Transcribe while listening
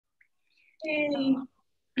Hey.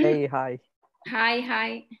 Hey, hi.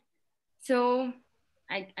 Hi. So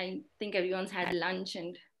I think everyone's had lunch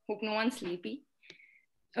and hope no one's sleepy.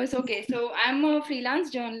 Oh, it's okay. So I'm a freelance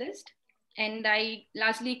journalist and I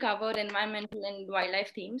largely cover environmental and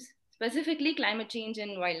wildlife themes, specifically climate change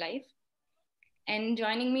and wildlife. And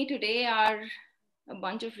joining me today are a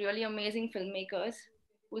bunch of really amazing filmmakers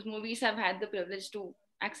whose movies I've had the privilege to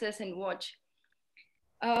access and watch.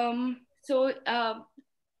 So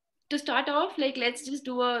to start off, let's just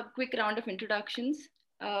do a quick round of introductions.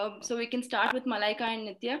 So we can start with Malaika and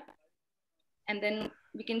Nitya, and then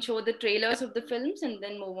we can show the trailers of the films and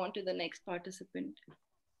then move on to the next participant.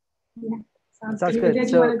 Yeah, sounds Sounds good. good.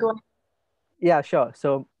 Do you want to go? Yeah, sure.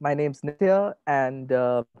 So my name's Nitya, and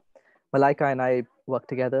Malaika and I work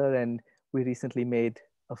together, and we recently made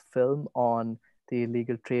a film on the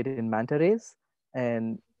illegal trade in manta rays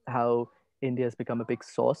and how India has become a big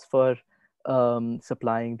source for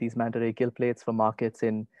supplying these manta ray gill plates for markets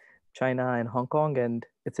in China and Hong Kong. And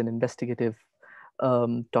it's an investigative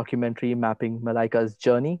documentary mapping Malaika's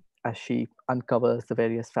journey as she uncovers the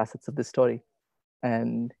various facets of this story.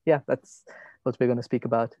 And yeah, that's what we're going to speak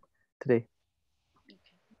about today.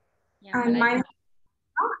 Yeah, And Malaika.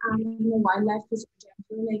 I'm a wildlife presenter and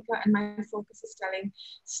filmmaker, and my focus is telling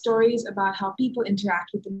stories about how people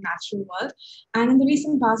interact with the natural world. And in the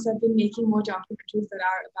recent past, I've been making more documentaries that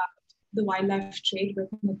are about the wildlife trade with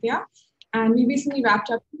Nitya. And we recently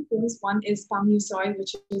wrapped up two films. One is Palm New Soil,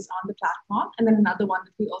 which is on the platform, and then another one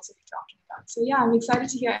that we also be talking about. So yeah, I'm excited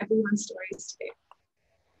to hear everyone's stories today.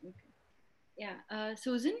 Okay. Yeah,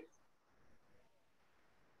 Susan?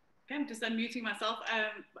 Okay, I'm just unmuting myself.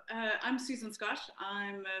 I'm Susan Scott.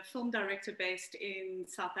 I'm a film director based in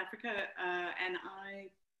South Africa, and I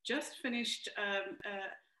just finished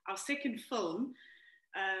our second film.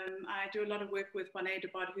 I do a lot of work with Bonnet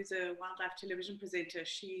Debord, who's a wildlife television presenter.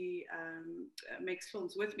 She makes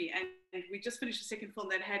films with me, and we just finished a second film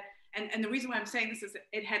that had, and the reason why I'm saying this is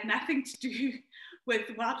it had nothing to do with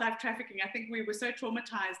wildlife trafficking. I think we were so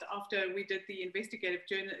traumatized after we did the investigative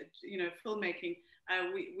filmmaking.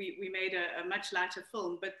 We made a much lighter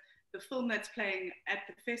film, but the film that's playing at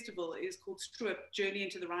the festival is called STROOP, Journey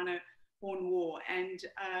into the Rhino Horn War. And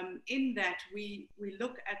in that, we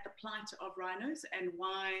look at the plight of rhinos and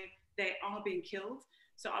why they are being killed.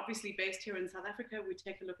 So obviously based here in South Africa, we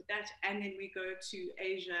take a look at that. And then we go to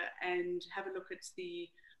Asia and have a look at the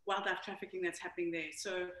wildlife trafficking that's happening there.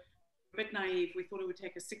 So a bit naive, we thought it would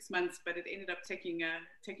take us 6 months, but it ended up taking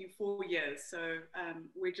 4 years. So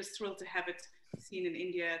we're just thrilled to have it seen in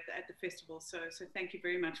India at the festival. So thank you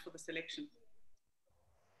very much for the selection.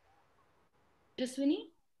 Jaswini?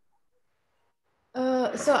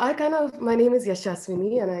 So my name is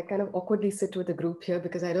Yashaswini, and I kind of awkwardly sit with the group here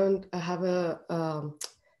because I don't have a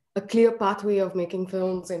clear pathway of making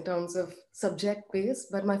films in terms of subject base,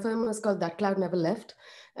 but my film is called That Cloud Never Left.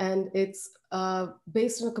 And it's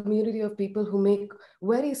based on a community of people who make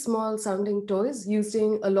very small sounding toys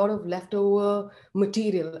using a lot of leftover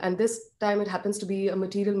material. And this time it happens to be a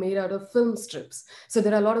material made out of film strips. So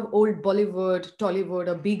there are a lot of old Bollywood, Tollywood,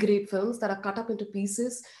 or B-grade films that are cut up into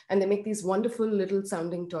pieces, and they make these wonderful little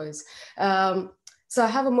sounding toys. So I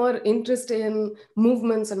have a more interest in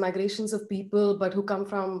movements and migrations of people, but who come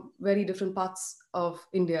from very different parts of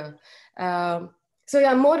India. So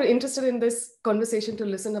yeah, I'm more interested in this conversation to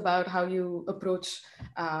listen about how you approach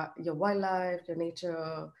your wildlife, your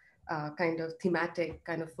nature, kind of thematic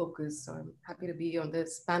kind of focus. So I'm happy to be on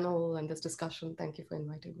this panel and this discussion. Thank you for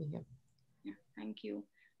inviting me here. Yeah, thank you.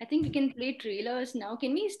 I think we can play trailers now.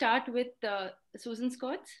 Can we start with Susan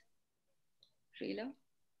Scott's trailer?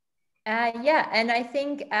 Yeah, and I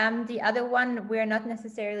think the other one we're not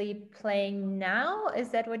necessarily playing now. Is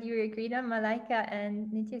that what you agreed on, Malaika and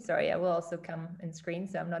Nitya? Sorry, I will also come in screen,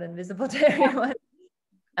 so I'm not invisible to everyone.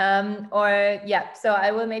 So I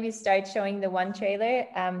will maybe start showing the one trailer,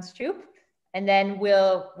 STROOP, and then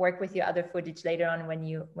we'll work with your other footage later on when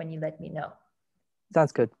you let me know.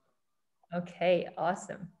 Sounds good. Okay,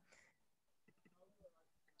 awesome.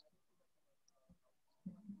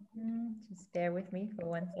 Just bear with me for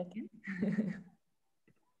 1 second.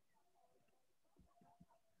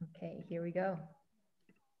 Okay, here we go.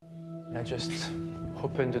 I just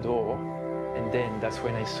opened the door, and then that's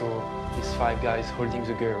when I saw these 5 guys holding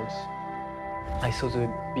the girls. I saw the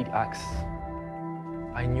big axe.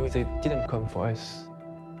 I knew they didn't come for us.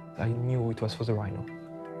 I knew it was for the rhino.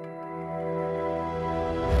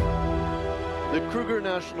 The Kruger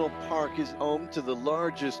National Park is home to the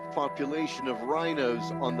largest population of rhinos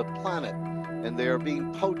on the planet, and they are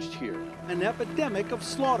being poached here. An epidemic of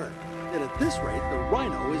slaughter, and at this rate, the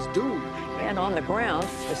rhino is doomed. And on the ground,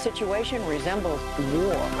 the situation resembles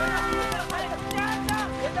war.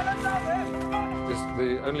 Is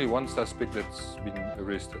there only one suspect that's been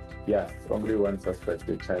arrested? Yeah, only one suspect,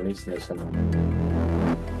 the Chinese national.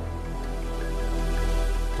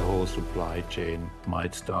 The whole supply chain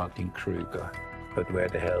might start in Kruger, but where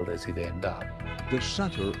the hell does it end up? The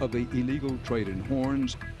center of the illegal trade in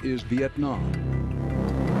horns is Vietnam.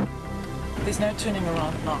 There's no turning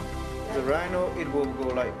around now. The rhino, it will go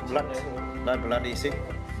like blood, you see?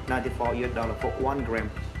 $94 for 1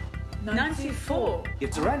 gram. 94?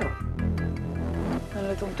 It's a rhino. Hulle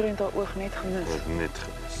het omtrent haar oog net gemis. Net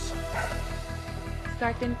gemis.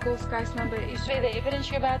 Starting cause case number is the evidence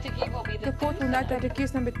you're about to give will be the court will note that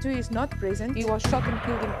accused number 2 is not present. He was shot and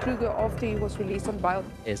killed in Kruger after he was released on bail.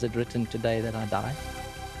 Is it written today that I die?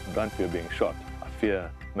 I don't fear being shot. I fear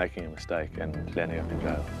making a mistake and landing up in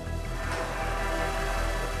jail.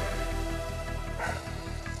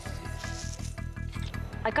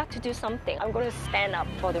 I got to do something. I'm going to stand up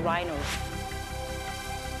for the rhinos.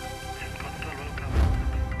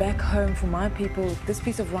 Back home for my people, this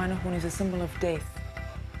piece of rhino horn is a symbol of death.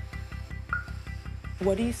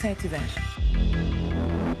 What do you say to that?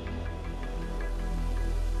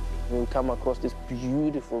 We come across this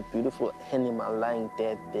beautiful, beautiful animal lying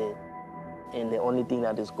dead there. And the only thing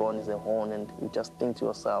that is gone is the horn, and you just think to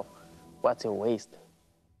yourself, what a waste.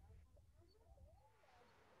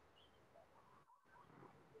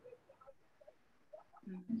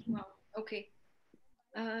 Wow, okay.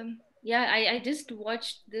 Yeah, I just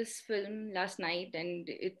watched this film last night, and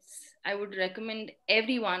I would recommend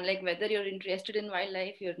everyone, like whether you're interested in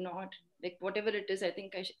wildlife, you're not, like whatever it is, I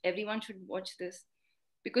think everyone should watch this,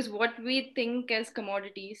 because what we think as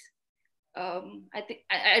commodities,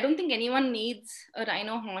 I don't think anyone needs a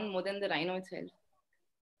rhino horn more than the rhino itself.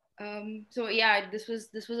 So yeah, this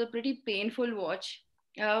was a pretty painful watch.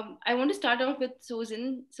 I want to start off with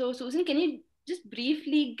Susan. So Susan, can you just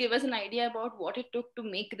briefly give us an idea about what it took to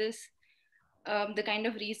make this, the kind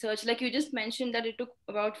of research? Like you just mentioned that it took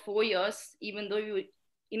about 4 years, even though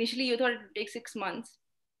initially you thought it would take 6 months.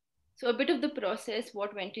 So a bit of the process,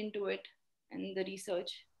 what went into it, and the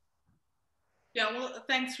research. Yeah, well,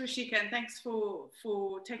 thanks, Rishika, and thanks for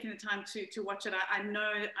taking the time to watch it. I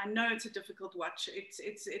know it's a difficult watch.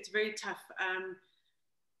 It's very tough.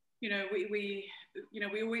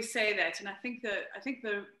 We always say that, and I think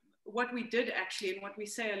what we did actually, and what we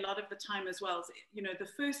say a lot of the time as well, is, the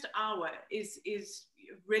first hour is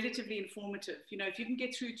relatively informative. If you can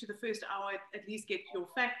get through to the first hour, at least get your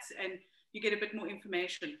facts and you get a bit more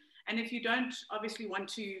information. And if you don't obviously want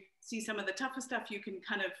to see some of the tougher stuff, you can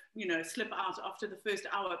kind of, slip out after the first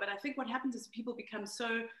hour. But I think what happens is people become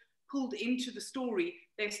so pulled into the story,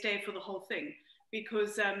 they stay for the whole thing.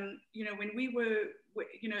 Because, when we were,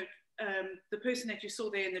 the person that you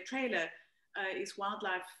saw there in the trailer is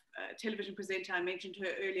wildlife television presenter. I mentioned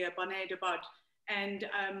her earlier, Bonnet de Bod. And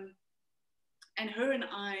her and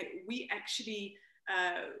I, we actually,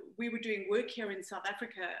 we were doing work here in South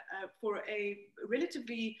Africa for a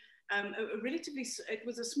relatively, it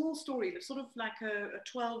was a small story, sort of like a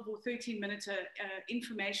 12 or 13 minute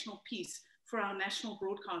informational piece for our national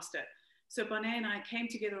broadcaster. So Bonnet and I came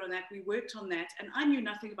together on that, we worked on that, and I knew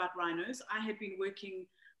nothing about rhinos. I had been working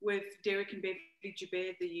with Derek and Beverly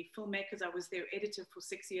Joubert, the filmmakers. I was their editor for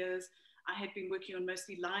 6 years. I had been working on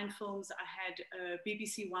mostly lion films. I had a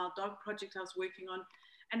BBC Wild Dog project I was working on.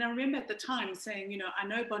 And I remember at the time saying, I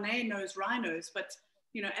know Bonnet knows rhinos, but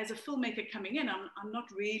as a filmmaker coming in, I'm not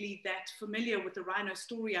really that familiar with the rhino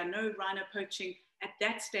story. I know rhino poaching at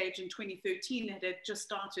that stage in 2013 had just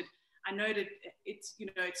started. I know that it's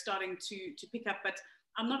starting to pick up, but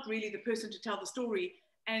I'm not really the person to tell the story.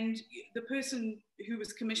 And the person who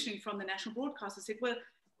was commissioning from the national broadcaster said, well,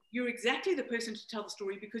 you're exactly the person to tell the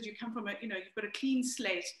story because you come from you've got a clean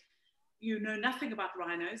slate, you know nothing about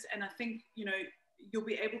rhinos, and I think, you'll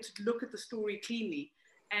be able to look at the story cleanly.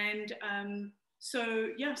 And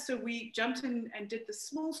so we jumped in and did the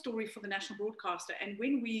small story for the national broadcaster. And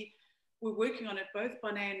when we were working on it, both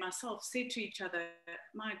Bonnet and myself said to each other,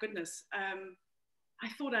 my goodness, I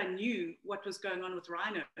thought I knew what was going on with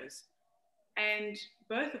rhinos. And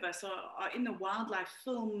both of us are in the wildlife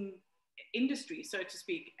film industry, so to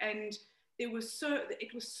speak. And it was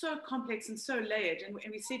so complex and so layered. And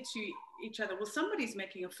we said to each other, well, somebody's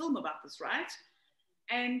making a film about this, right?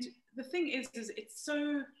 And the thing is it's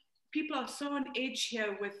so, people are so on edge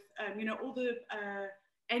here with, all the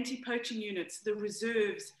anti-poaching units, the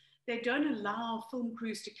reserves. They don't allow film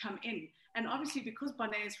crews to come in. And obviously, because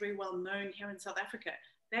Bonnet is very well known here in South Africa,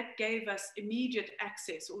 that gave us immediate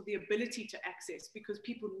access, or the ability to access, because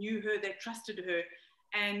people knew her, they trusted her.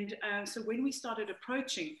 And so when we started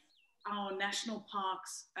approaching our national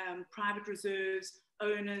parks, private reserves,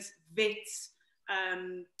 owners, vets,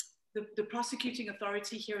 the prosecuting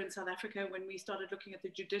authority here in South Africa, when we started looking at the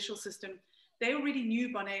judicial system, they already knew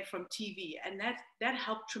Bonet from TV, and that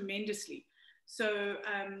helped tremendously. So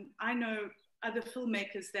I know other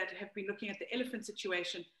filmmakers that have been looking at the elephant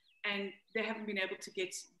situation, and they haven't been able to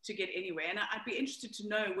get anywhere. And I'd be interested to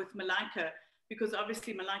know with Malaika, because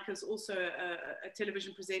obviously Malaika is also a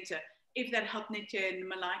television presenter, if that helped Nitya and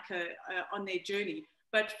Malaika on their journey.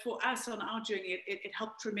 But for us on our journey, it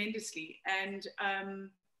helped tremendously. And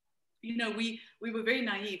you know, we were very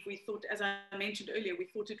naive. We thought, as I mentioned earlier, we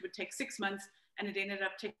thought it would take 6 months, and it ended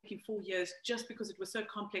up taking 4 years, just because it was so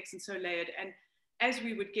complex and so layered. And as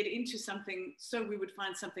we would get into something, so we would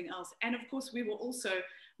find something else. And of course, we were also,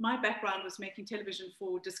 my background was making television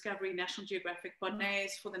for Discovery, National Geographic,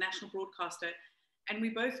 Bonet's for the national broadcaster. And we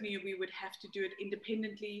both knew we would have to do it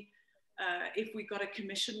independently. If we got a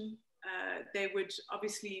commission, they would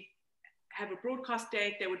obviously have a broadcast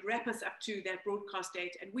date. They would wrap us up to that broadcast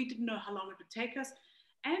date, and we didn't know how long it would take us.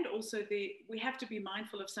 And also we have to be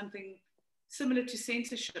mindful of something similar to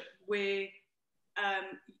censorship, where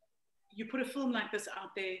you put a film like this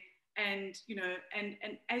out there, and you know, and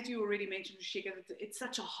as you already mentioned, Rushika, it's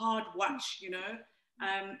such a hard watch. You know,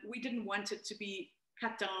 we didn't want it to be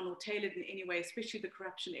cut down or tailored in any way, especially the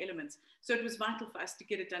corruption elements. So it was vital for us to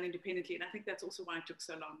get it done independently, and I think that's also why it took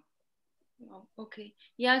so long. Oh, okay.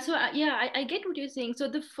 Yeah. So I get what you're saying. So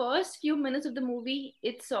the first few minutes of the movie,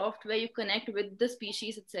 it's soft, where you connect with the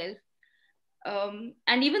species itself.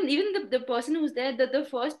 And even the person who's there, the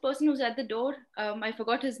first person who's at the door, I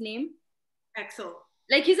forgot his name. Axel.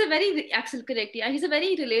 Like Axel, correct. Yeah, he's a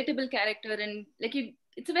very relatable character, and like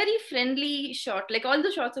it's a very friendly shot. Like all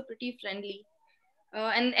the shots are pretty friendly.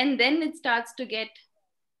 And then it starts to get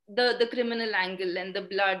the criminal angle and the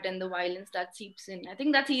blood and the violence that seeps in. I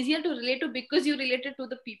think that's easier to relate to because you related to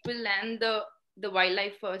the people and the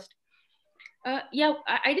wildlife first. Yeah,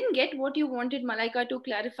 I didn't get what you wanted Malaika to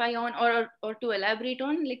clarify on or to elaborate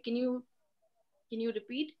on. Like, can you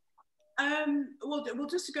repeat? Well,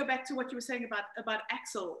 just to go back to what you were saying about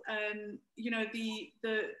Axel, you know,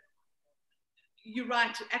 you're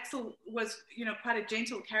right. Axel was, you know, quite a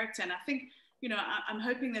gentle character, and I think, you know, I'm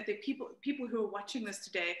hoping that the people who are watching this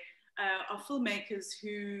today are filmmakers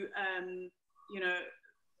who, you know,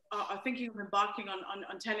 are thinking of embarking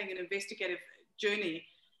on telling an investigative journey,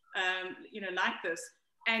 you know, like this.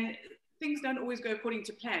 And things don't always go according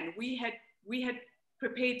to plan. We had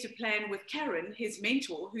prepared to plan with Karen, his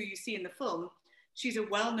mentor, who you see in the film. She's a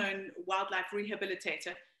well-known wildlife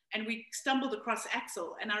rehabilitator, and we stumbled across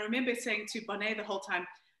Axel. And I remember saying to Bonet the whole time,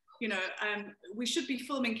 you know, we should be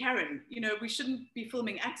filming Karen, you know, we shouldn't be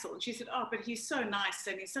filming Axel. And she said, oh, but he's so nice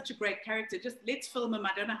and he's such a great character. Just let's film him.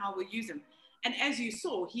 I don't know how we'll use him. And as you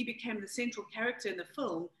saw, he became the central character in the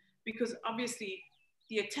film because obviously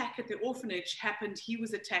the attack at the orphanage happened. He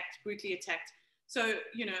was attacked, brutally attacked. So,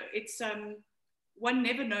 you know, it's, one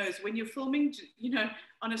never knows when you're filming, you know,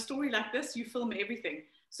 on a story like this, you film everything.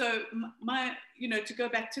 So you know, to go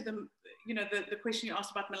back to the, you know, the question you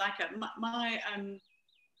asked about Malaika,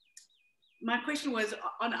 my question was,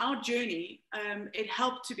 on our journey, it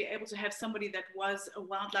helped to be able to have somebody that was a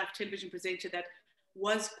wildlife television presenter that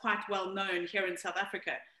was quite well known here in South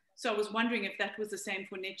Africa. So I was wondering if that was the same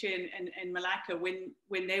for Nitya and Malaika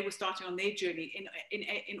when they were starting on their journey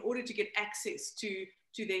in order to get access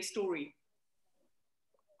to their story.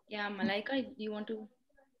 Yeah, Malaika, do you want to?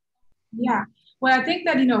 Yeah, well, I think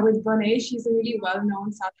that, you know, with Bonet, she's a really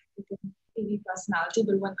well-known South African TV personality,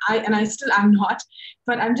 but I still am not,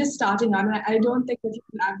 but I'm just starting on, and I don't think that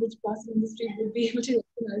an average person in the street would be able to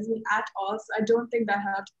recognize me at all. So I don't think that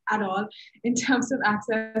helped at all in terms of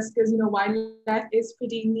access, because, you know, wildlife is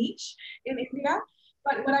pretty niche in India.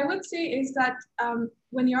 But what I would say is that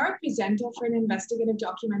when you're a presenter for an investigative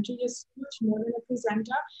documentary, you're so much more than a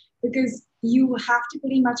presenter, because you have to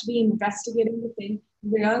pretty much be investigating the thing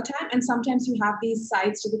real time, and sometimes you have these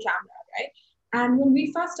sides to the camera, right? And when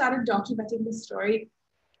we first started documenting this story,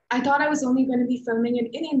 I thought I was only going to be filming it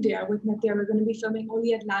in India with Nitya. We're going to be filming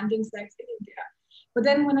only at landing sites in India. But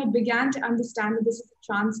then when I began to understand that this is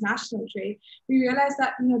a transnational trade, we realized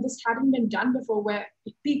that, you know, this hadn't been done before, where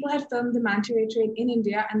people had filmed the manta ray trade in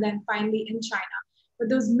India and then finally in China. But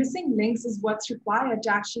those missing links is what's required to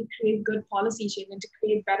actually create good policy change and to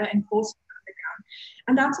create better enforcement on the ground.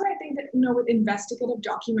 And that's what I think that, you know, with investigative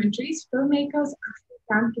documentaries, filmmakers actually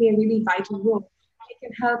can play a really vital role. They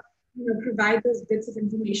can help, you know, provide those bits of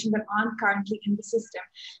information that aren't currently in the system.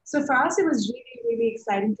 So for us, it was really, really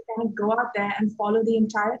exciting to kind of go out there and follow the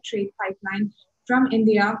entire trade pipeline from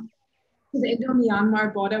India to the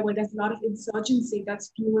Indo-Myanmar border, where there's a lot of insurgency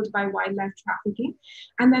that's fueled by wildlife trafficking,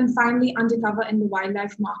 and then finally undercover in the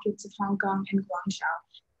wildlife markets of Hong Kong and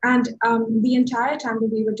Guangzhou. And the entire time that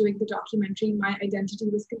we were doing the documentary, my identity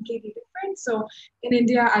was completely different. So in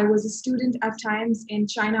India, I was a student at times. In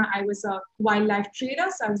China, I was a wildlife trader.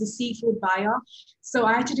 So I was a seafood buyer. So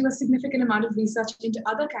I had to do a significant amount of research into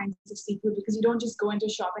other kinds of seafood, because you don't just go into a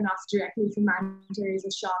shop and ask directly for manta rays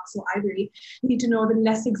or sharks or ivory. You need to know the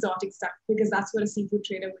less exotic stuff, because that's what a seafood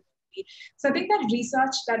trader would be. So I think that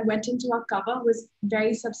research that went into our cover was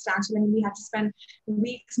very substantial, and we had to spend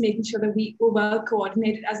weeks making sure that we were well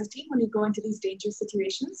coordinated as a team when we go into these dangerous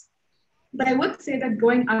situations. But I would say that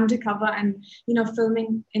going undercover and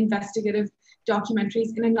filming investigative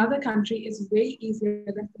documentaries in another country is way easier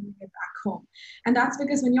than filming it back home. And that's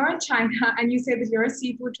because when you're in China and you say that you're a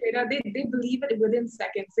seafood trader, they believe it within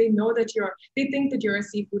seconds. They think that you're a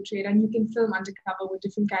seafood trader, and you can film undercover with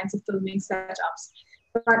different kinds of filming setups.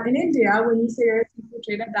 But in India, when you say you're a seafood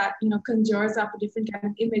trader, that conjures up a different kind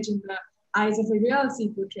of image in the eyes of a real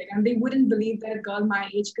seafood trader, and they wouldn't believe that a girl my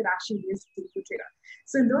age could actually be a seafood trader.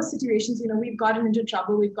 So in those situations, we've gotten into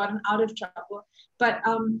trouble, we've gotten out of trouble. But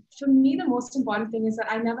for me, the most important thing is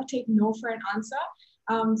that I never take no for an answer.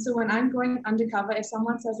 So when I'm going undercover, if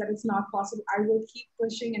someone says that it's not possible, I will keep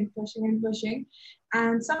pushing and pushing and pushing.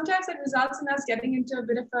 And sometimes it results in us getting into a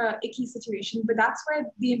bit of a icky situation, but that's where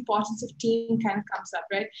the importance of team kind of comes up,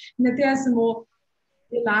 right? Nitya is the more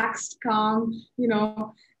relaxed, calm,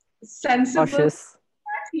 sensible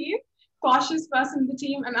cautious person in the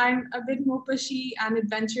team, and I'm a bit more pushy and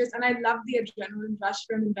adventurous, and I love the adrenaline rush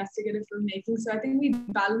from investigative filmmaking. So I think we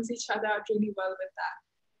balance each other out really well with that.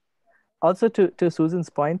 Also, to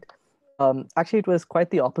Susan's point, actually it was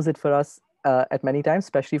quite the opposite for us at many times,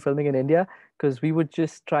 especially filming in India, because we would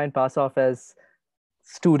just try and pass off as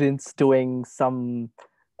students doing something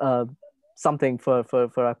for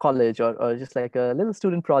our college, or just like a little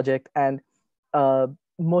student project, and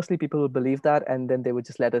mostly people would believe that, and then they would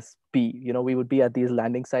just let us be. We would be at these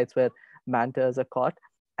landing sites where mantas are caught,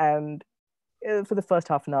 and for the first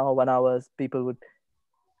half an hour, 1 hour, people would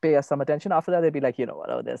pay us some attention. After that, they'd be like,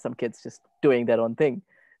 there's some kids just doing their own thing.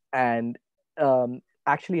 And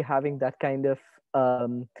actually having that kind of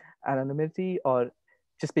anonymity, or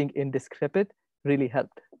just being indiscreet, really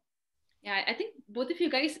helped. Yeah, I think both of you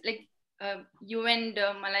guys, like you and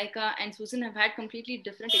Malaika and Susan, have had completely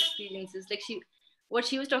different experiences. Like what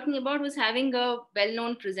she was talking about was having a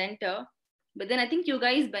well-known presenter, but then I think you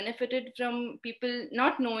guys benefited from people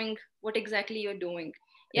not knowing what exactly you're doing.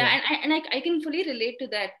 Yeah. And I can fully relate to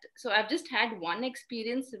that. So I've just had one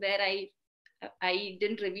experience where I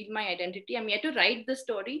didn't reveal my identity. I'm yet to write the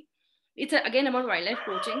story. It's again about wildlife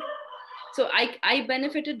poaching. So I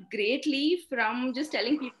benefited greatly from just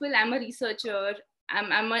telling people I'm a researcher,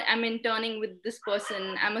 I'm interning with this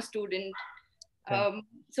person, I'm a student.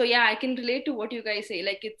 So yeah, I can relate to what you guys say.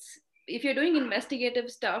 Like if you're doing investigative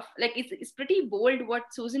stuff, like it's pretty bold what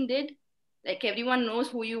Susan did. Like everyone knows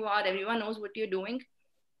who you are, everyone knows what you're doing.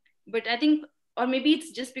 But I think, or maybe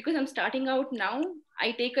it's just because I'm starting out now,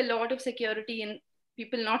 I take a lot of security in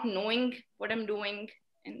people not knowing what I'm doing.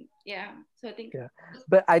 And yeah, so I think. Yeah,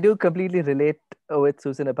 but I do completely relate with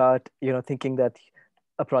Susan about, thinking that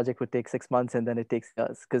a project would take 6 months and then it takes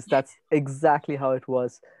years, because that's exactly how it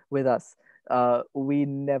was with us. We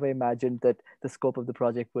never imagined that the scope of the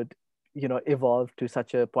project would, evolve to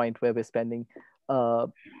such a point where we're spending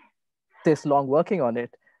this long working on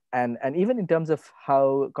it. And even in terms of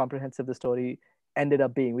how comprehensive the story ended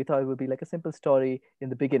up being, we thought it would be like a simple story in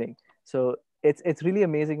the beginning. So it's really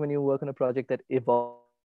amazing when you work on a project that evolves.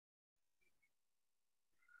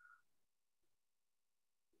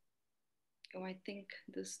 Oh, I think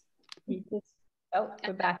this. Oh,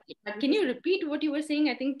 we're back. Can you repeat what you were saying?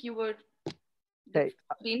 I think you were. The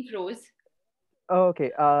screen froze. Oh,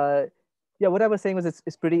 okay. Yeah, what I was saying was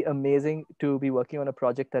it's pretty amazing to be working on a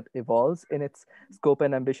project that evolves in its scope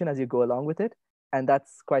and ambition as you go along with it, and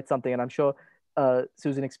that's quite something. And I'm sure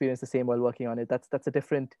Susan experienced the same while working on it. That's a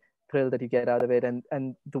different thrill that you get out of it,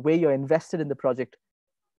 and the way you're invested in the project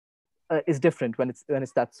is different when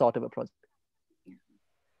it's that sort of a project.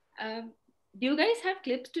 Do you guys have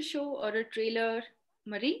clips to show or a trailer,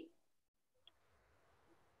 Marie?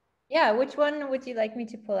 Yeah, which one would you like me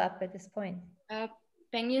to pull up at this point?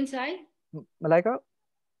 Penguin's Eye. Malaika?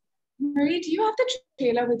 Marie, do you have the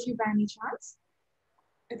trailer with you by any chance?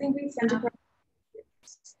 I think we sent it.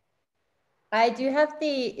 I do have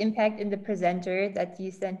the impact in the presenter that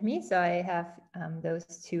you sent me, so I have those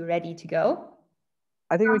two ready to go.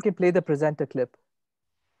 I think we can play the presenter clip.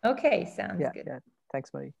 Okay, sounds good. Yeah,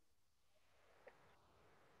 thanks, Marie.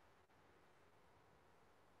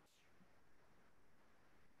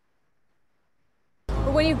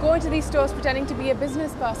 But when you go into these stores pretending to be a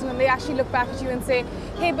business person and they actually look back at you and say,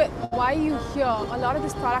 hey, but why are you here? A lot of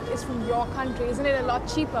this product is from your country. Isn't it a lot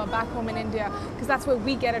cheaper back home in India? Because that's where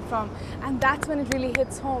we get it from. And that's when it really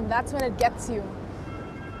hits home. That's when it gets you.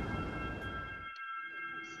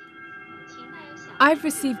 I've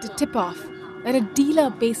received a tip-off that a dealer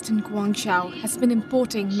based in Guangzhou has been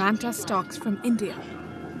importing manta stocks from India.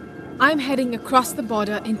 I'm heading across the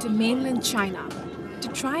border into mainland China to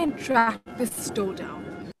try and track this store down.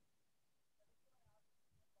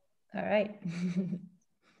 All right.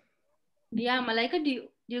 Yeah, Malaika, do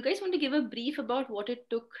you guys want to give a brief about what it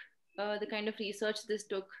took, the kind of research this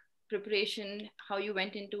took, preparation, how you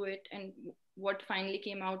went into it, and what finally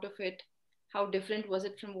came out of it? How different was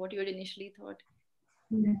it from what you had initially thought?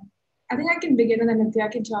 Yeah. I think I can begin and then Nithya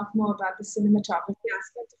can talk more about the cinematography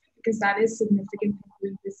aspect of it because that is significant for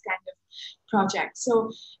doing this kind of project. So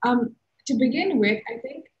to begin with, I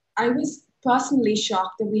think I was personally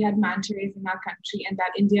shocked that we had manta rays in our country and that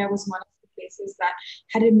India was one of the places that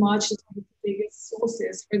had emerged as one of the biggest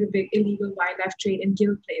sources for the big illegal wildlife trade in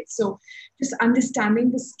gill plates. So just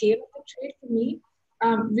understanding the scale of the trade for me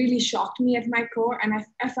really shocked me at my core, and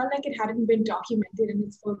I felt like it hadn't been documented in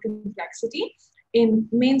its full complexity in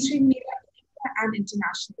mainstream media and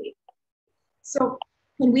internationally. So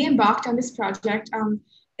when we embarked on this project,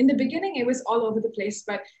 in the beginning it was all over the place,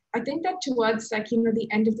 but I think that towards the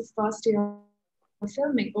end of the first year of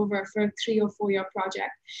filming over for a 3 or 4 year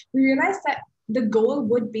project, we realized that the goal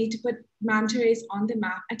would be to put manta rays on the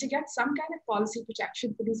map and to get some kind of policy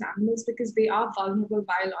protection for these animals because they are vulnerable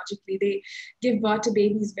biologically. They give birth to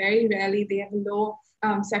babies very rarely. They have a low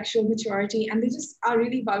sexual maturity, and they just are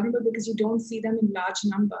really vulnerable because you don't see them in large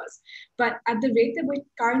numbers. But at the rate that we're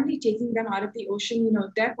currently taking them out of the ocean,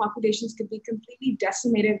 their populations could be completely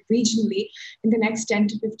decimated regionally in the next 10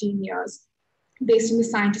 to 15 years. Based on the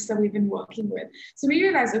scientists that we've been working with. So we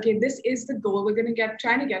realized, okay, this is the goal. We're going to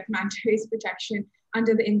trying to get manta rays protection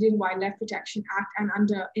under the Indian Wildlife Protection Act and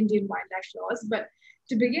under Indian wildlife laws. But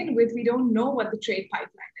to begin with, we don't know what the trade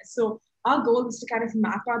pipeline is. So our goal is to kind of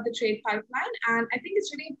map out the trade pipeline. And I think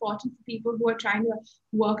it's really important for people who are trying to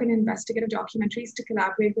work on investigative documentaries to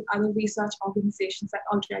collaborate with other research organizations that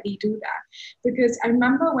already do that. Because I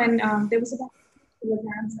remember when there was about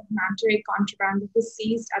kilograms of manta ray contraband that was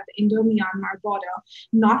seized at the Indo-Myanmar border,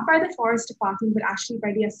 not by the Forest Department, but actually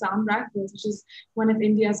by the Assam Rifles, which is one of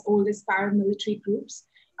India's oldest paramilitary groups.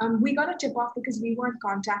 We got a tip-off because we were in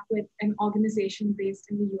contact with an organization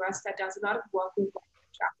based in the US that does a lot of work with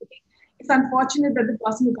wildlife trafficking. It's unfortunate that the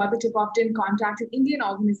person who got the tip-off didn't contact an Indian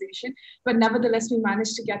organization, but nevertheless, we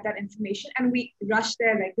managed to get that information and we rushed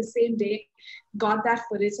there like the same day, got that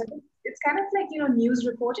footage. I think it's kind of like, news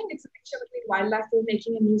reporting. It's a mixture between wildlife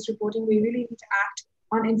filmmaking and news reporting. We really need to act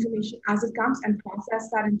on information as it comes and process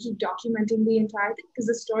that and keep documenting the entire thing because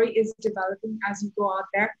the story is developing as you go out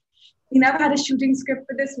there. We never had a shooting script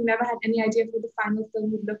for this. We never had any idea of what the final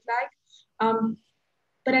film would look like.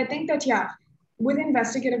 But I think that, with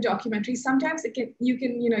investigative documentaries, sometimes you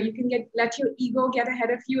can let your ego get ahead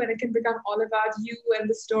of you and it can become all about you and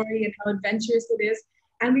the story and how adventurous it is.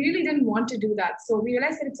 And we really didn't want to do that. So we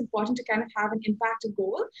realized that it's important to kind of have an impact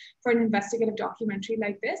goal for an investigative documentary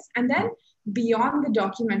like this. And then beyond the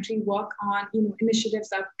documentary, work on initiatives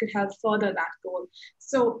that could help further that goal.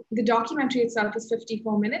 So the documentary itself is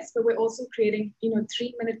 54 minutes, but we're also creating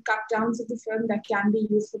 3-minute cut downs of the film that can be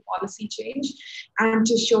used for policy change and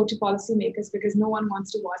to show to policymakers because no one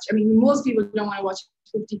wants to watch. I mean, most people don't want to watch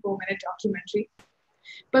a 54-minute documentary.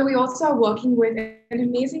 But we also are working with an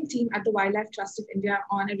amazing team at the Wildlife Trust of India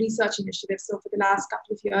on a research initiative. So for the last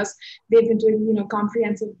couple of years, they've been doing,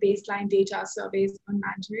 comprehensive baseline data surveys on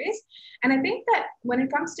manta rays. And I think that when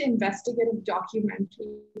it comes to investigative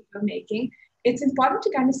documentary filmmaking, it's important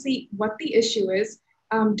to kind of see what the issue is,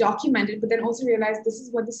 document it, but then also realize this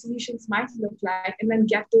is what the solutions might look like and then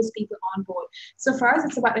get those people on board. So for us,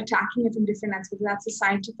 it's about attacking it from different ends, whether that's the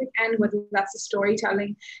scientific end, whether that's the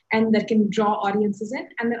storytelling and that can draw audiences in,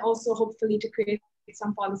 and then also hopefully to create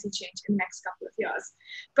some policy change in the next couple of years.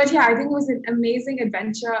 But I think it was an amazing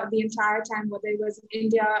adventure the entire time, whether it was in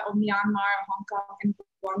India or Myanmar or Hong Kong and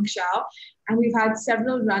Guangzhou. And we've had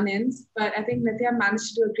several run-ins, but I think Nithya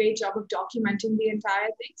managed to do a great job of documenting the entire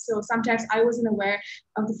thing. So sometimes I wasn't aware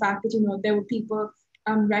of the fact that, there were people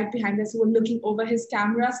right behind us who were looking over his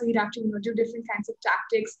camera. So he'd have to, do different kinds of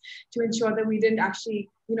tactics to ensure that we didn't actually,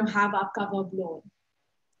 have our cover blown.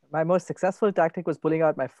 My most successful tactic was pulling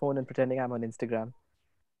out my phone and pretending I'm on Instagram.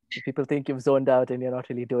 People think you've zoned out and you're not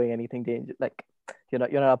really doing anything dangerous. Like, you're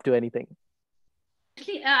not up to anything.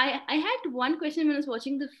 Actually, I had one question when I was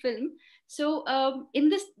watching the film. So in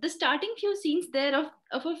the starting few scenes there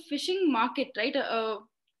of a fishing market, right?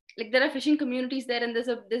 Like there are fishing communities there, and there's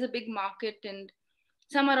a big market, and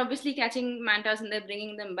some are obviously catching mantas and they're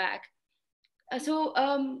bringing them back. With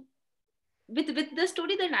the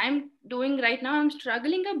story that I'm doing right now, I'm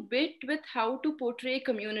struggling a bit with how to portray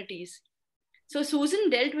communities. So Susan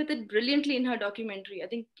dealt with it brilliantly in her documentary. I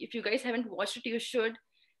think if you guys haven't watched it, you should,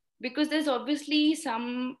 because there's obviously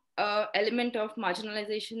some element of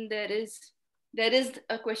marginalization. There is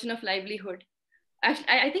a question of livelihood.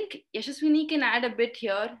 I think Yashaswini can add a bit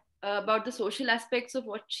here about the social aspects of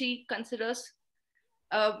what she considers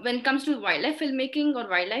when it comes to wildlife filmmaking or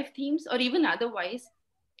wildlife themes, or even otherwise.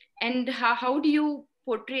 And how do you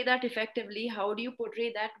portray that effectively? How do you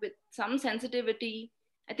portray that with some sensitivity?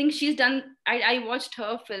 I think she's done, I watched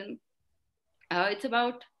her film. It's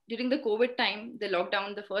about during the COVID time,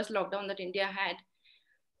 the first lockdown that India had,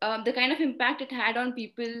 the kind of impact it had on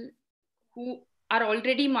people who are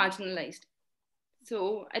already marginalized.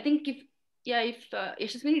 So I think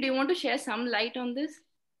Yashaswini, do you want to share some light on this?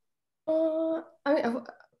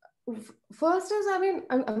 First is,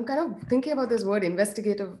 I'm kind of thinking about this word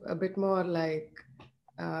investigative a bit more like,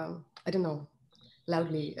 I don't know,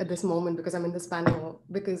 loudly at this moment because I'm in this panel.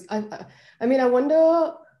 Because I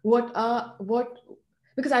wonder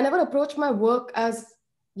because I never approach my work as,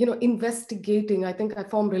 investigating. I think I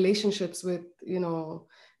form relationships with,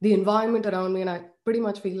 the environment around me, and I pretty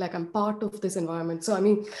much feel like I'm part of this environment. So,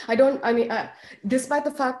 despite the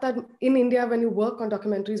fact that in India, when you work on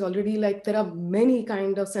documentaries already, like there are many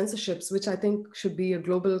kind of censorships, which I think should be a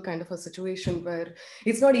global kind of a situation where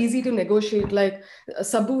it's not easy to negotiate. Like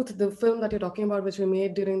Saboot, the film that you're talking about, which we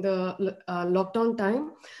made during the lockdown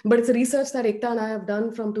time, but it's a research that Ekta and I have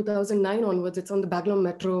done from 2009 onwards. It's on the Bangalore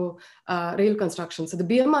Metro rail construction. So the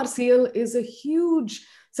BMRCL is a huge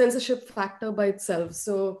censorship factor by itself.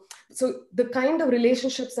 So the kind of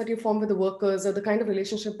relationships that you form with the workers, or the kind of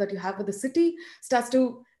relationship that you have with the city, starts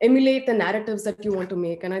to emulate the narratives that you want to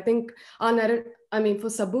make. And I think our narrative, for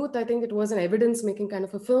Saboot, I think it was an evidence-making kind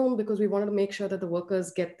of a film, because we wanted to make sure that the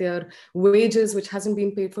workers get their wages, which hasn't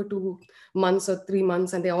been paid for 2 months or 3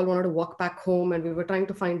 months, and they all wanted to walk back home, and we were trying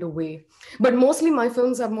to find a way. But mostly my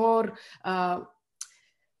films are more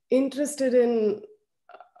interested in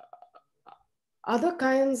other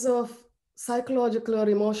kinds of psychological or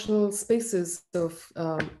emotional spaces of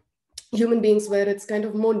human beings where it's kind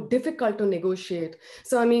of more difficult to negotiate.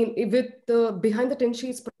 So, with the Behind the Tin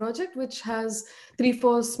Sheets project, which has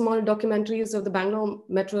 3-4 small documentaries of the Bangalore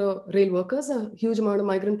Metro rail workers, a huge amount of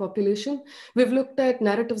migrant population, we've looked at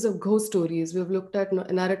narratives of ghost stories. We've looked at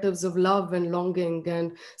narratives of love and longing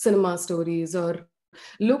and cinema stories, or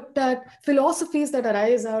looked at philosophies that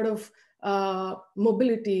arise out of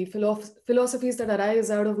mobility, philosophies that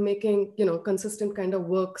arise out of making, consistent kind of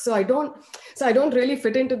work. So I don't really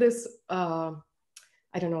fit into this, the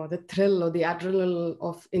thrill or the adrenaline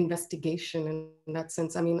of investigation in that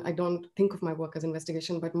sense. I don't think of my work as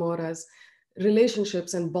investigation, but more as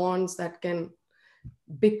relationships and bonds that can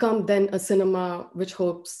become then a cinema which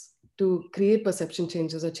hopes to create perception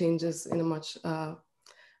changes or changes in a much,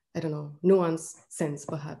 nuanced sense,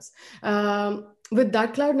 perhaps. With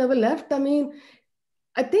That Cloud Never Left,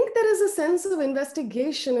 I think there is a sense of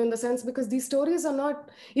investigation in the sense, because these stories are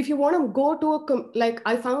not, if you want to go to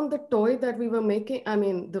I found the toy that we were making,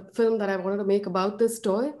 the film that I wanted to make about this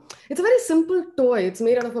toy, it's a very simple toy. It's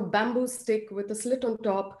made out of a bamboo stick with a slit on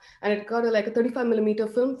top, and it got a 35mm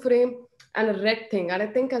film frame and a red thing. And I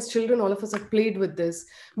think as children, all of us have played with this.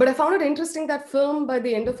 But I found it interesting that film, by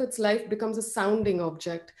the end of its life, becomes a sounding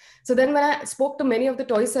object. So then when I spoke to many of the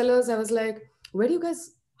toy sellers, I was like,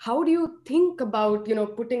 how do you think about,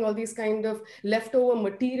 putting all these kind of leftover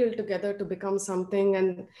material together to become something?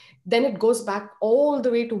 And then it goes back all the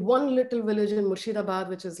way to one little village in Murshidabad,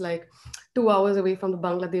 which is 2 hours away from the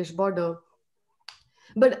Bangladesh border.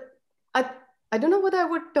 But I don't know whether I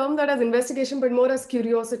would term that as investigation, but more as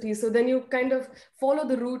curiosity. So then you kind of follow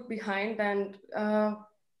the route behind and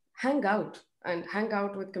hang out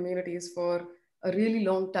with communities for a really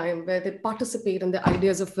long time, where they participate in the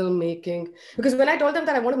ideas of filmmaking. Because when I told them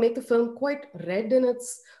that I want to make the film quite red in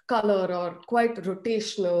its color, or quite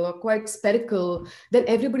rotational, or quite spherical, then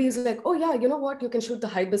everybody's like, oh yeah, you know what? You can shoot the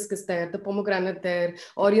hibiscus there, the pomegranate there,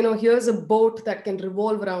 or, here's a boat that can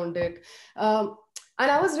revolve around it. And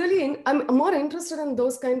I was I'm more interested in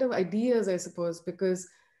those kind of ideas, I suppose, because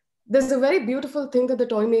there's a very beautiful thing that the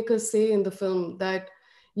toy makers say in the film, that,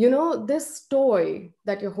 this toy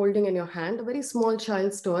that you're holding in your hand, a very small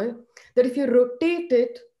child's toy, that if you rotate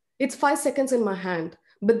it, it's 5 seconds in my hand.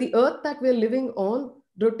 But the earth that we're living on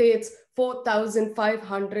rotates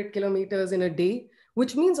 4,500 kilometers in a day,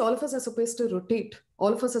 which means all of us are supposed to rotate.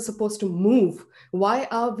 All of us are supposed to move. Why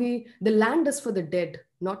are we? The land is for the dead,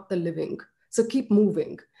 not the living. So keep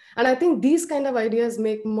moving. And I think these kind of ideas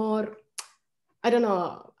make more, I don't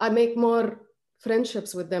know, I make more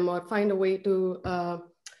friendships with them or find a way to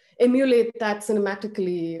emulate that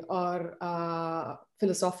cinematically or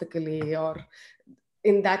philosophically or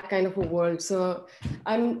in that kind of a world. So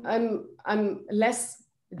I'm less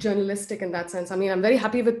journalistic in that sense. I mean, I'm very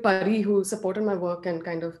happy with Pari, who supported my work and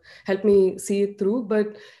kind of helped me see it through.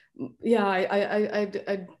 But yeah,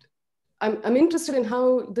 I'm interested in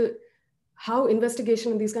how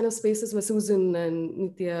investigation in these kind of spaces where Susan and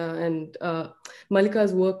Nitya and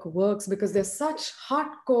Malika's work works, because there's such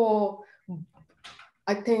hardcore,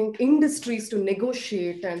 I think, industries to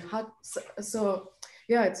negotiate and so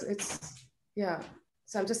yeah, yeah.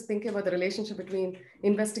 So I'm just thinking about the relationship between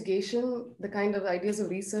investigation, the kind of ideas of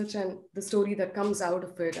research, and the story that comes out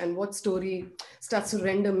of it, and what story starts to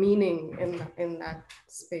render meaning in that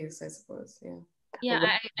space, I suppose. Yeah.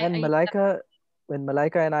 Yeah. When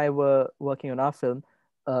Malaika and I were working on our film,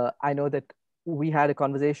 I know that we had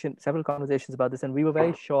several conversations about this, and we were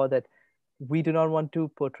very sure that we do not want to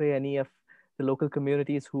portray any of the local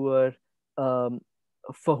communities who are,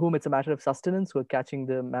 for whom it's a matter of sustenance, who are catching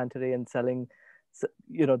the manta ray and selling. So,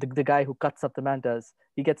 you know, the guy who cuts up the mantas,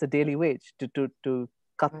 he gets a daily wage to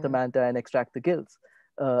cut the manta and extract the gills.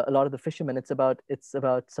 A lot of the fishermen, it's about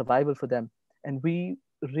survival for them. And we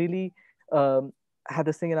really had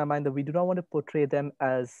this thing in our mind that we do not want to portray them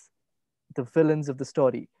as the villains of the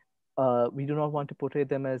story. We do not want to portray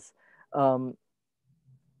them as, you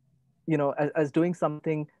know, as doing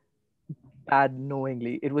something bad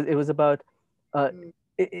knowingly. It was about,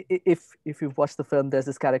 if you've watched the film, there's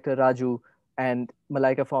this character Raju, and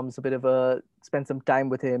Malaika spends some time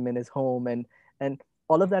with him in his home, and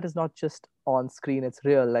all of that is not just on screen, it's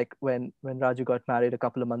real. Like when Raju got married a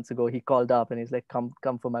couple of months ago, he called up and he's like, come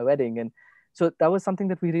for my wedding. And so that was something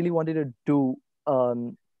that we really wanted to do,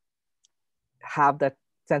 have that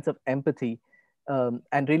sense of empathy,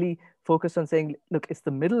 and really focus on saying, look, it's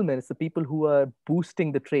the middlemen, it's the people who are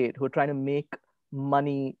boosting the trade, who are trying to make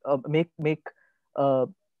money, make a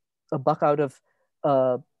buck out of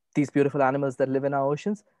these beautiful animals that live in our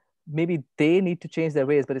oceans. Maybe they need to change their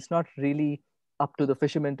ways, but it's not really up to the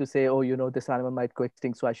fishermen to say, oh, you know, this animal might go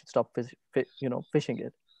extinct, so I should stop fishing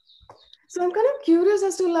it. So I'm kind of curious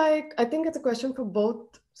as to, like, I think it's a question for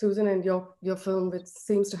both Susan and your film, which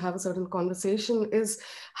seems to have a certain conversation, is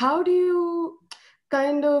how do you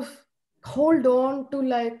kind of hold on to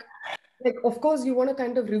like, of course, you want to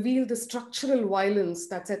kind of reveal the structural violence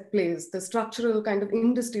that's at play, the structural kind of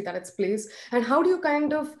industry that it's place, and how do you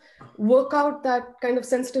kind of work out that kind of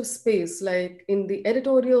sensitive space, like in the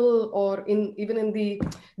editorial or even in the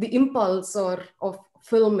impulse of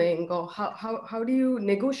filming, or how do you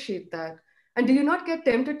negotiate that? And do you not get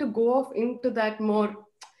tempted to go off into that more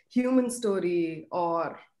human story,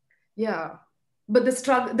 or yeah, but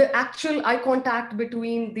the actual eye contact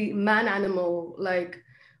between the man-animal, like,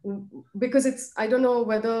 because it's, I don't know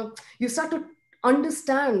whether you start to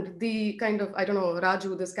understand the kind of, I don't know,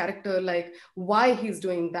 Raju, this character, like why he's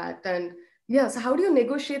doing that. And yeah, so how do you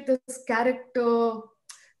negotiate this character,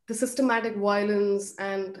 the systematic violence,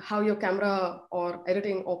 and how your camera or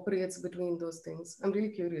editing operates between those things? I'm really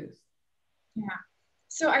curious. Yeah.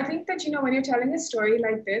 So I think that, you know, when you're telling a story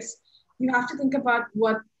like this, you have to think about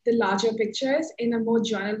what the larger picture is in a more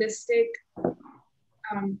journalistic,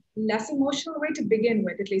 less emotional way to begin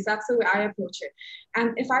with. At least that's the way I approach it.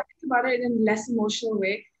 And if I think about it in a less emotional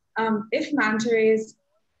way, if manta rays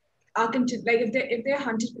are if they're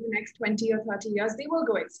hunted for the next 20 or 30 years, they will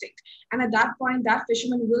go extinct. And at that point, that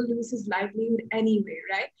fisherman will lose his livelihood anyway,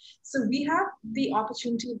 right? So we have the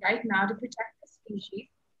opportunity right now to protect the species.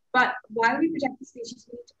 But while we protect the species,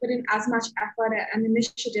 we need to put in as much effort and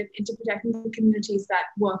initiative into protecting the communities that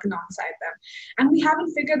work alongside them. And we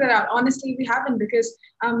haven't figured that out. Honestly, we haven't, because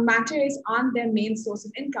manta rays aren't their main source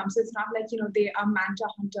of income. So it's not like, you know, they are manta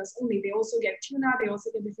hunters only. They also get tuna. They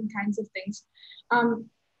also get different kinds of things.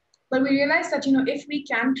 But we realized that, you know, if we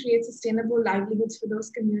can create sustainable livelihoods for those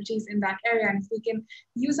communities in that area, and if we can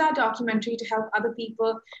use our documentary to help other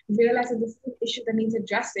people realize that this is an issue that needs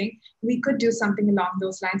addressing, we could do something along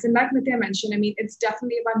those lines. And like Nitya mentioned, I mean, it's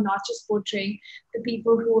definitely about not just portraying the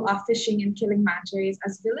people who are fishing and killing manta rays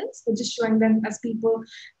as villains, but just showing them as people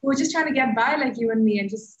who are just trying to get by like you and me and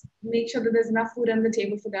just make sure that there's enough food on the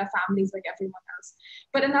table for their families like everyone else.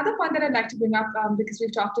 But another point that I'd like to bring up, because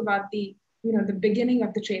we've talked about the beginning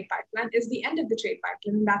of the trade pipeline, is the end of the trade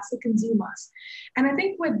pipeline, and that's the consumers. And I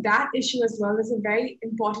think with that issue as well, there's a very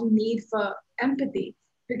important need for empathy,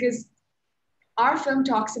 because our film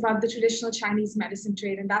talks about the traditional Chinese medicine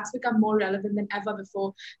trade, and that's become more relevant than ever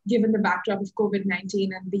before, given the backdrop of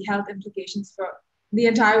COVID-19 and the health implications for the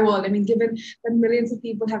entire world. I mean, given that millions of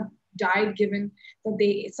people have died, given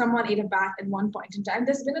that someone ate a bat at one point in time,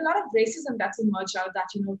 there's been a lot of racism that's emerged out of that.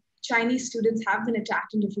 You know, Chinese students have been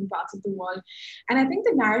attacked in different parts of the world. And I think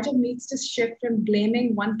the narrative needs to shift from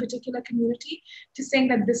blaming one particular community to saying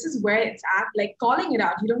that this is where it's at, like calling it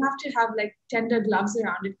out. You don't have to have like tender gloves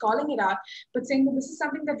around it, calling it out, but saying that this is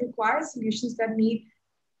something that requires solutions that need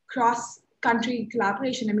cross-country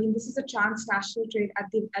collaboration. I mean, this is a transnational trade at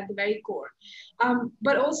the very core.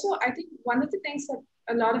 But also, I think one of the things that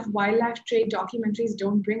a lot of wildlife trade documentaries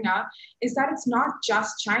don't bring up is that it's not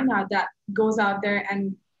just China that goes out there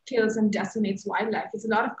and kills and decimates wildlife. It's a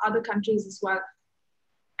lot of other countries as well.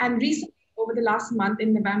 And recently, over the last month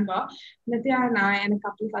in November, Nithya and I and a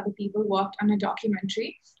couple of other people worked on a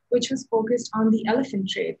documentary which was focused on the elephant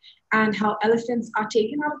trade and how elephants are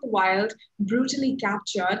taken out of the wild, brutally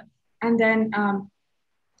captured, and then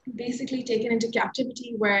basically taken into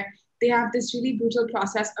captivity, where they have this really brutal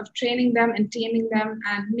process of training them and taming them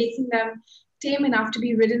and making them tame enough to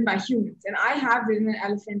be ridden by humans. And I have ridden an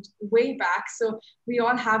elephant way back. So we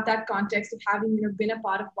all have that context of having, you know, been a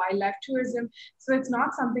part of wildlife tourism. So it's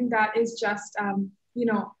not something that is just,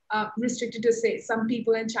 restricted to, say, some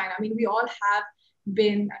people in China. I mean, we all have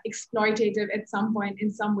been exploitative at some point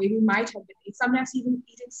in some way. We might have been. Sometimes even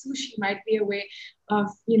eating sushi might be a way of,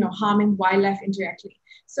 you know, harming wildlife indirectly.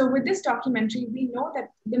 So with this documentary, we know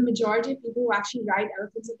that the majority of people who actually ride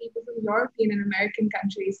elephants are people from European and American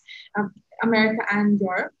countries, America and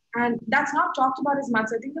Europe. And that's not talked about as much.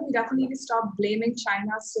 So I think that we definitely need to stop blaming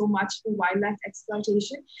China so much for wildlife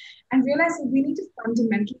exploitation and realize that we need to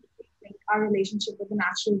fundamentally rethink our relationship with the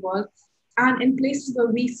natural world. And in places where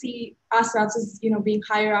we see ourselves as, you know, being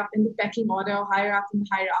higher up in the pecking order or higher up in the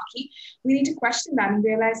hierarchy, we need to question that and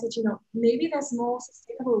realize that, you know, maybe there's more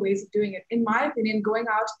sustainable ways of doing it. In my opinion, going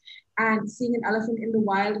out and seeing an elephant in the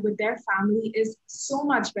wild with their family is so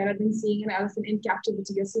much better than seeing an elephant in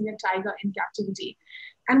captivity or seeing a tiger in captivity.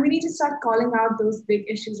 And we need to start calling out those big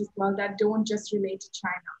issues as well that don't just relate to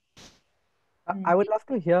China. I would love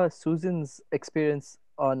to hear Susan's experience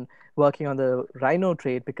on working on the rhino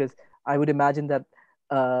trade, because I would imagine that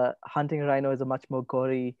hunting a rhino is a much more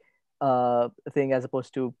gory thing as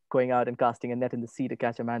opposed to going out and casting a net in the sea to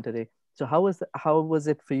catch a manta ray. So how was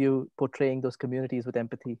it for you portraying those communities with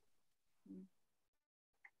empathy?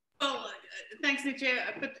 Well, thanks,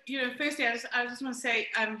 Nithya. But you know, firstly, I just want to say,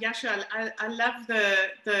 Yasha, I love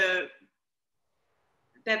that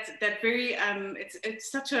very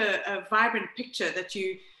it's such a vibrant picture that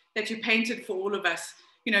you painted for all of us.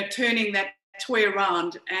 You know, turning that toy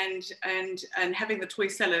around and having the toy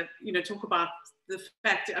seller, you know, talk about the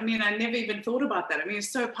fact. I mean, I never even thought about that. I mean,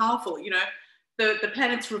 it's so powerful. You know, the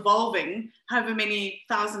planet's revolving however many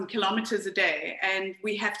thousand kilometers a day, and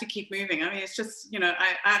we have to keep moving. I mean, it's just, you know,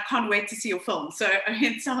 I can't wait to see your film. So I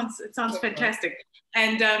mean, it sounds fantastic.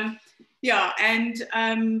 And no, thanks,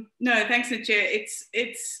 Nithya.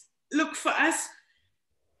 It's look, for us,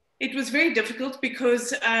 it was very difficult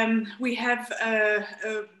because we have a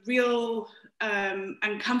real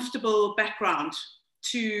uncomfortable background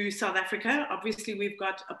to South Africa. Obviously, we've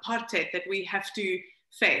got apartheid that we have to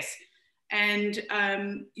face. And,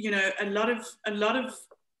 you know, a lot of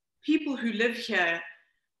people who live here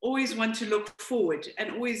always want to look forward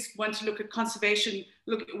and always want to look at conservation.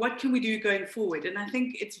 Look, what can we do going forward? And I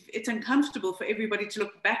think it's uncomfortable for everybody to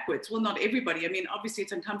look backwards. Well, not everybody. I mean, obviously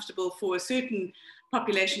it's uncomfortable for a certain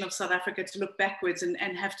population of South Africa to look backwards and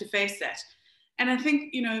have to face that. And I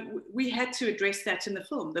think, you know, we had to address that in the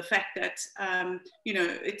film. The fact that, you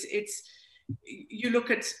know, you look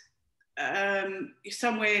at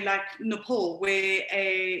somewhere like Nepal, where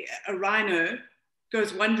a rhino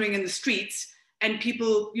goes wandering in the streets and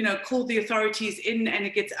people, you know, call the authorities in and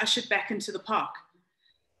it gets ushered back into the park.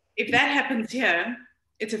 If that happens here,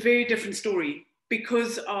 it's a very different story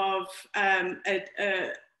because of,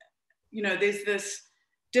 you know, there's this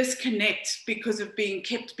disconnect because of being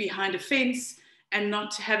kept behind a fence and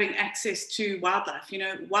not having access to wildlife. You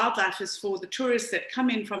know, wildlife is for the tourists that come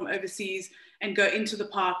in from overseas and go into the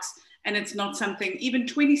parks. And it's not something, even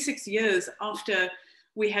 26 years after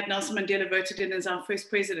we had Nelson Mandela voted in as our first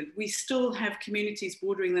president, we still have communities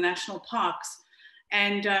bordering the national parks.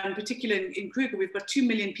 And particularly in Kruger, we've got 2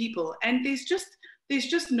 million people. And there's just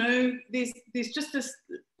this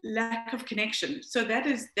lack of connection. So that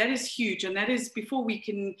is huge. And that is before we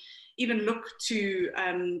can even look to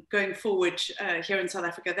going forward here in South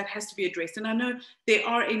Africa, that has to be addressed. And I know there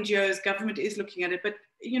are NGOs, government is looking at it, but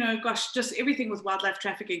you know, gosh, just everything with wildlife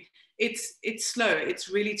trafficking, it's slow. It's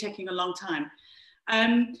really taking a long time.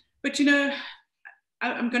 But you know,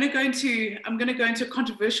 I'm going to go into a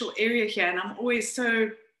controversial area here, and I'm always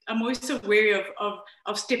so wary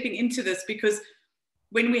of stepping into this, because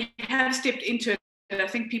when we have stepped into it, I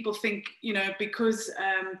think people think, you know, because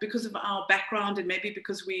of our background, and maybe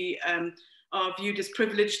because we are viewed as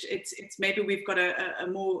privileged, it's maybe we've got a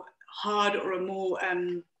more hard or a more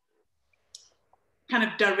kind of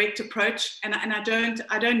direct approach, and I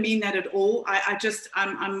don't mean that at all.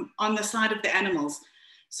 I'm on the side of the animals.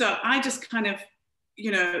 So I just kind of,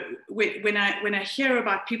 you know, when I hear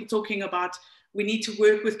about people talking about we need to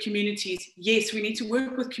work with communities, yes, we need to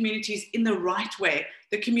work with communities in the right way,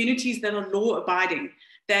 the communities that are law-abiding,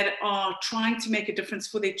 that are trying to make a difference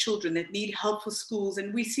for their children, that need help for schools.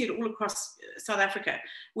 And we see it all across South Africa,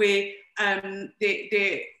 where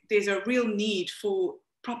there's a real need for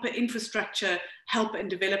proper infrastructure, help and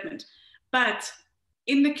development. But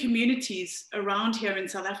in the communities around here in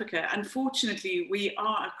South Africa, unfortunately, we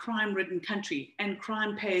are a crime-ridden country, and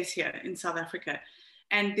crime pays here in South Africa.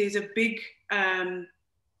 And there's a big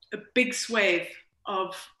swathe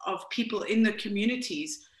of people in the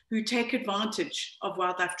communities who take advantage of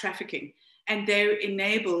wildlife trafficking, and they're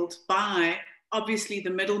enabled by obviously the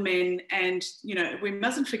middlemen. And you know, we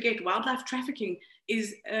mustn't forget, wildlife trafficking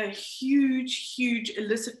is a huge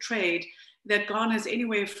illicit trade that garners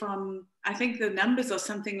anywhere from, I think the numbers are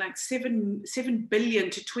something like 7 billion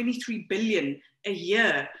to 23 billion a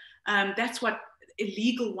year. That's what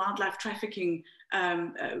illegal wildlife trafficking,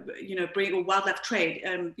 you know, or wildlife trade,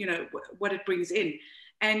 you know, what it brings in.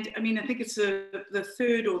 And I mean, I think it's the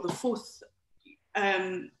third or the fourth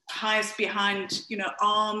highest behind, you know,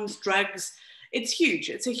 arms, drugs. It's huge.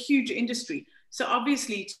 It's a huge industry. So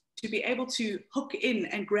obviously, to be able to hook in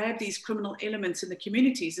and grab these criminal elements in the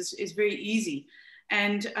communities is very easy.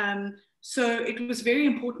 And so it was very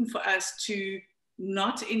important for us to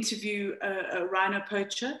not interview a rhino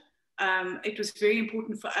poacher. It was very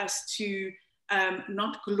important for us to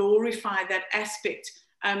not glorify that aspect.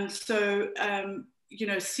 You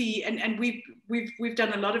know, see, and we've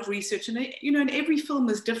done a lot of research, and you know, and every film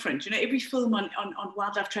is different. You know, every film on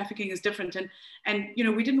wildlife trafficking is different, and you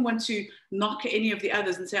know, we didn't want to knock any of the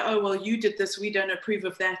others and say, oh well, you did this, we don't approve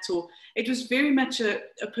of that. Or it was very much a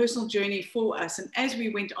personal journey for us. And as we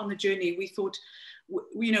went on the journey, we thought,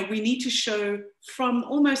 you know, we need to show from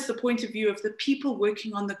almost the point of view of the people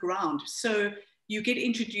working on the ground. So you get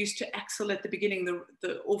introduced to Axel at the beginning,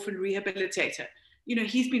 the orphan rehabilitator. You know,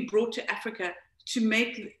 he's been brought to Africa to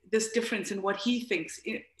make this difference in what he thinks,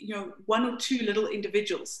 you know, one or two little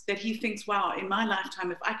individuals that he thinks, wow, in my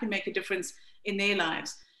lifetime, if I can make a difference in their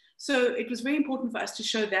lives. So it was very important for us to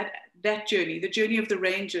show that journey, the journey of the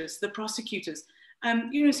rangers, the prosecutors,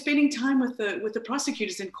 you know, spending time with the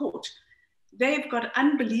prosecutors in court. They've got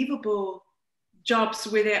unbelievable jobs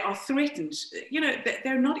where they are threatened. You know,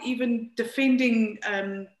 they're not even defending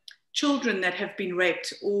children that have been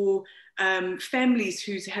raped, or families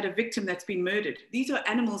who's had a victim that's been murdered. These are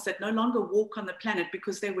animals that no longer walk on the planet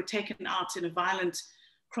because they were taken out in a violent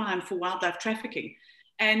crime for wildlife trafficking.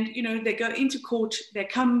 And, you know, they go into court, they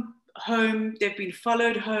come home, they've been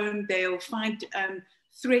followed home, they'll find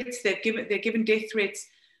threats, they're given death threats.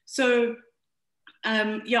 So,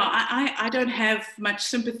 yeah, I don't have much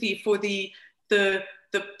sympathy for the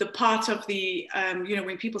part of the, you know,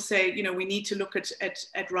 when people say, you know, we need to look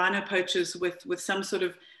at rhino poachers with some sort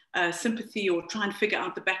of sympathy, or try and figure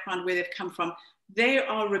out the background where they've come from. They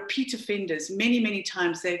are repeat offenders. Many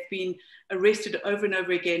times they've been arrested over and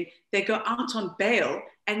over again. They go out on bail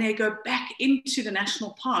and they go back into the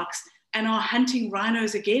national parks and are hunting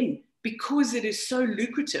rhinos again, because it is so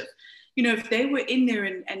lucrative. You know, if they were in there,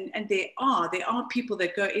 and there are people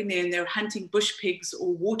that go in there and they're hunting bush pigs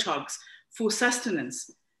or warthogs for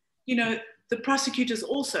sustenance. You know, the prosecutors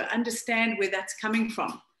also understand where that's coming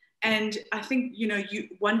from. And I think, you know,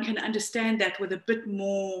 one can understand that with a bit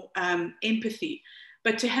more empathy.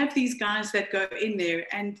 But to have these guys that go in there,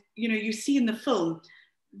 and, you know, you see in the film,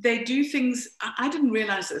 they do things, I didn't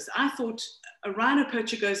realize this. I thought a rhino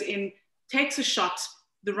poacher goes in, takes a shot,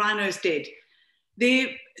 the rhino's dead.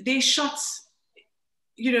 Their shots,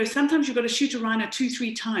 you know, sometimes you've got to shoot a rhino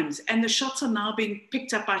 2-3 times, and the shots are now being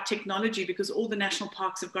picked up by technology, because all the national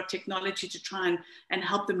parks have got technology to try and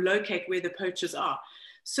help them locate where the poachers are.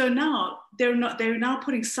 So now they're now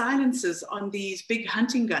putting silencers on these big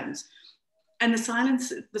hunting guns, and the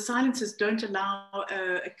silencers don't allow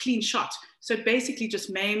a clean shot. So it basically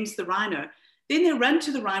just maims the rhino. Then they run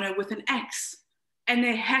to the rhino with an axe and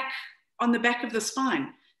they hack on the back of the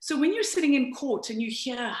spine. So when you're sitting in court and you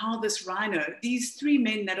hear how this rhino, these 3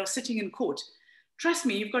 men that are sitting in court, trust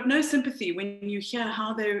me, you've got no sympathy when you hear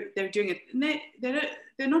how they're doing it. And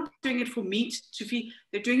they're not doing it for meat to feed.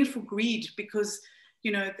 They're doing it for greed, because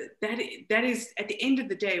that is, at the end of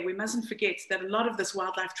the day, we mustn't forget that a lot of this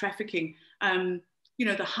wildlife trafficking, the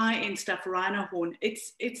high-end stuff, rhino horn,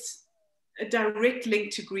 it's a direct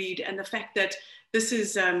link to greed, and the fact that this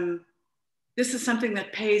is something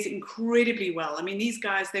that pays incredibly well. I mean, these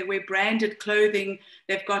guys, they wear branded clothing.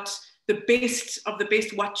 They've got the best of the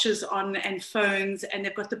best watches on and phones, and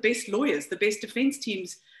they've got the best lawyers, the best defense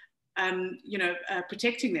teams,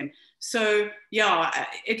 protecting them. So yeah,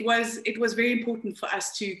 it was very important for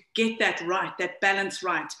us to get that right, that balance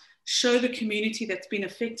right, show the community that's been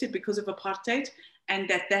affected because of apartheid and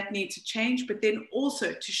that needs to change, but then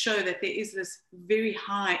also to show that there is this very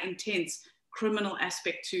high, intense criminal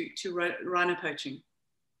aspect to rhino poaching.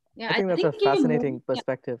 Yeah, I think that's a fascinating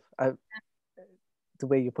perspective. The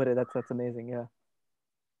way you put it, that's amazing. Yeah.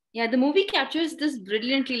 Yeah, the movie captures this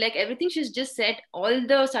brilliantly, like everything she's just said, all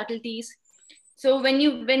the subtleties. So when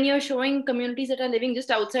you're showing communities that are living just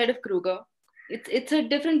outside of Kruger, it's a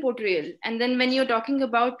different portrayal. And then when you're talking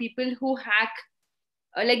about people who hack,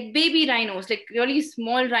 like baby rhinos, like really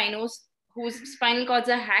small rhinos whose spinal cords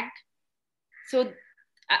are hacked. So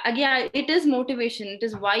yeah, it is motivation. It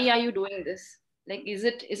is, why are you doing this? Like, is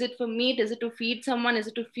it for meat? Is it to feed someone? Is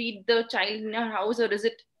it to feed the child in your house? Or is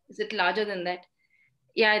it larger than that?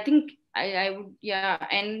 Yeah, I think I would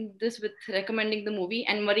end this with recommending the movie.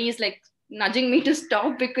 And Marie is like nudging me to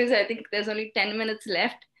stop because I think there's only 10 minutes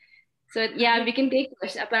left. So yeah, we can take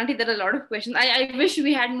questions. Apparently there are a lot of questions. I wish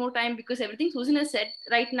we had more time, because everything Susan has said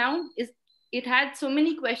right now it had so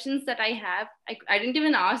many questions that I have. I didn't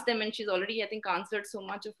even ask them, and she's already, I think, answered so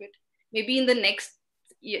much of it. Maybe in the next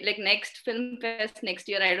year, like next film fest next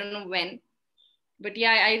year, I don't know when. But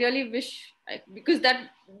yeah, I really wish, because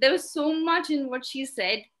there was so much in what she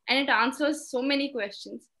said, and it answers so many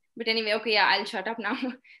questions. But anyway, okay, yeah, I'll shut up now,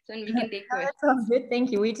 so we can take questions. That sounds good,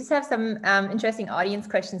 thank you. We just have some interesting audience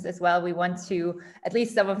questions as well. We want to, at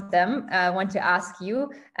least some of them, want to ask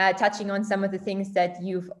you, touching on some of the things that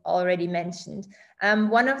you've already mentioned.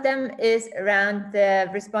 One of them is around the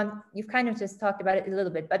response. You've kind of just talked about it a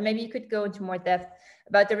little bit, but maybe you could go into more depth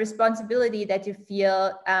about the responsibility that you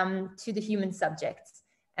feel to the human subjects.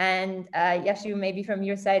 And Yashu, maybe from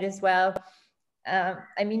your side as well.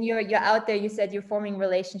 I mean, you're out there, you said you're forming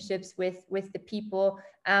relationships with the people.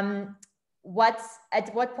 At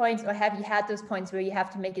what points, or have you had those points where you have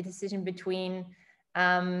to make a decision between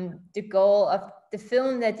the goal of the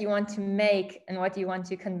film that you want to make and what you want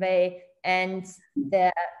to convey, and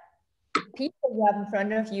the people you have in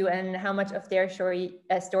front of you, and how much of their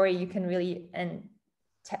story you can really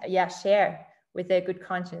share with a good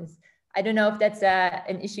conscience? I don't know if that's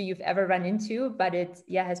an issue you've ever run into, but it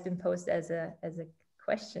has been posed as a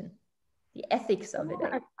question, the ethics of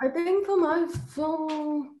it. I think for my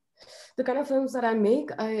film, the kind of films that I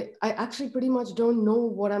make, I actually pretty much don't know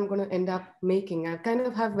what I'm going to end up making. I kind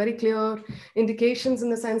of have very clear indications, in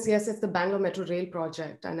the sense, yes, it's the Bangalore Metro Rail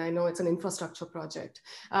project, and I know it's an infrastructure project.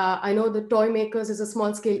 I know the toy makers is a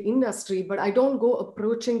small scale industry, but I don't go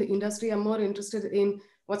approaching the industry. I'm more interested in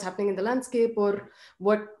what's happening in the landscape, or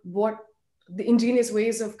what the ingenious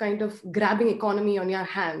ways of kind of grabbing economy on your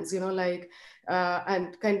hands,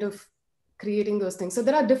 and kind of creating those things. So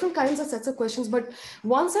there are different kinds of sets of questions, but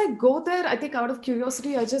once I go there, I think out of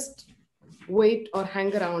curiosity, I just wait or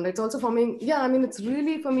hang around. It's also forming, it's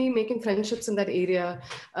really for me making friendships in that area.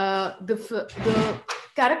 The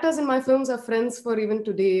characters in my films are friends for even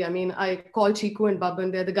today. I mean, I call Chiku and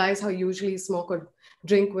Baban, they're the guys who I usually smoke or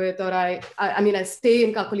drink with, or I stay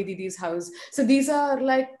in Kakuli Didi's house. So these are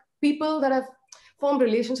like people that I've formed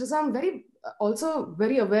relationships. I'm also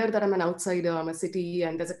very aware that I'm an outsider. I'm a city,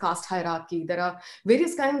 and there's a caste hierarchy. There are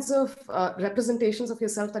various kinds of representations of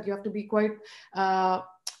yourself that you have to be quite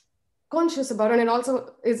conscious about. And it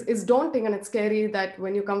also is daunting, and it's scary that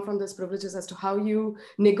when you come from those privileges, as to how you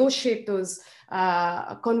negotiate those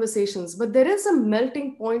conversations. But there is a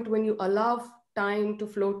melting point when you allow time to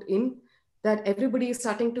float in, that everybody is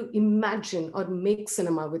starting to imagine or make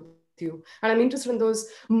cinema with you. And I'm interested in those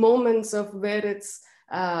moments of where it's,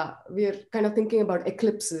 we're kind of thinking about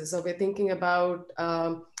eclipses, or we're thinking about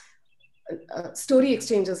story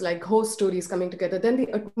exchanges, like host stories coming together. Then the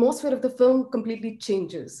atmosphere of the film completely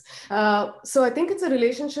changes. So I think it's a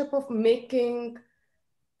relationship of making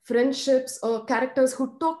friendships or characters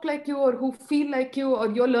who talk like you, or who feel like you,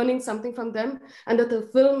 or you're learning something from them, and that the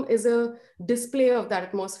film is a display of that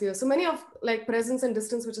atmosphere. So many of like Presence and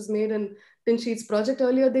Distance, which is made in Tin Sheet's project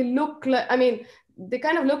earlier, they look like, they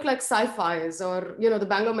kind of look like sci-fis, or, you know, the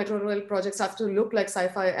Bangalore Metro Rail projects have to look like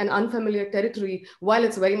sci-fi and unfamiliar territory while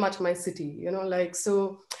it's very much my city, you know, like,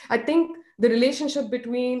 so I think the relationship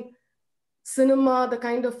between cinema, the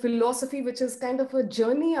kind of philosophy, which is kind of a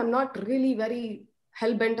journey, I'm not really very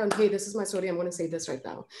hell-bent on, hey, this is my story, I'm going to say this right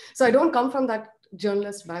now. So I don't come from that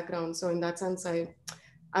journalist background. So in that sense, I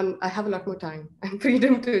have a lot more time and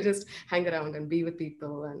freedom to just hang around and be with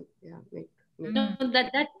people and make No,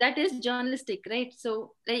 that is journalistic, right?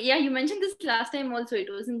 So yeah, you mentioned this last time also, it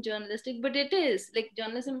wasn't journalistic, but it is like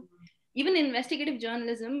journalism, even investigative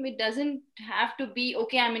journalism, it doesn't have to be,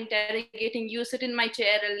 okay, I'm interrogating you, sit in my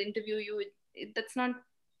chair, I'll interview you. That's not,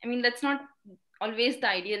 I mean, that's not always the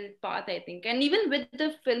ideal path, I think. And even with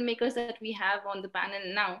the filmmakers that we have on the panel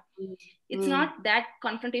now, it's not that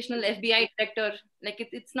confrontational FBI director, like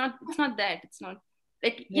it's not that, it's not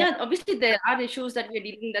like, yeah, obviously there are issues that we're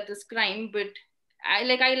dealing, that is crime, but I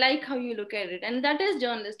like how you look at it, and that is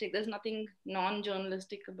journalistic. There's nothing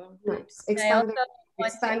non-journalistic about it.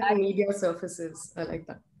 Expanding media surfaces, I like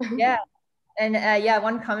that. Yeah. And yeah,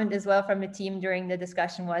 one comment as well from the team during the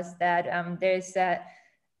discussion was that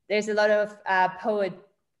there's a lot of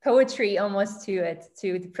poetry almost to it,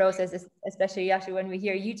 to the process, especially actually when we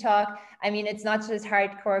hear you talk. I mean, it's not just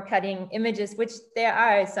hardcore cutting images, which there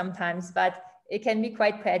are sometimes, but it can be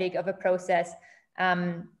quite poetic of a process.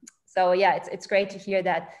 So yeah, it's great to hear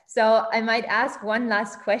that. So I might ask one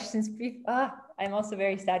last question. I'm also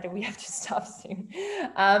very sad that we have to stop soon.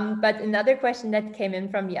 But another question that came in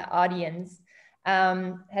from the audience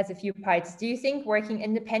has a few parts. Do you think working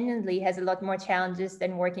independently has a lot more challenges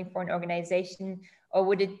than working for an organization? Or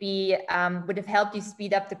would it be, would have helped you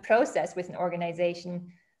speed up the process with an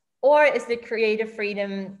organization? Or is the creative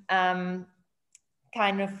freedom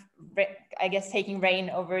kind of, I guess, taking reign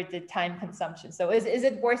over the time consumption? So is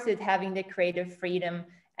it worth it having the creative freedom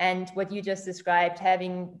and what you just described,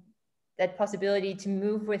 having that possibility to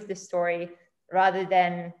move with the story rather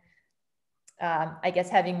than, I guess,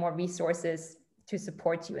 having more resources to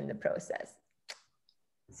support you in the process?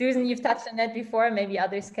 Susan, you've touched on that before, maybe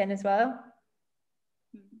others can as well.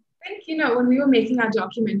 I think, you know, when we were making our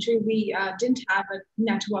documentary, we didn't have a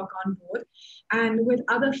network on board. And with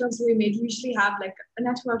other films we made, you usually have like a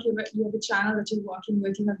network, you have a channel that you're working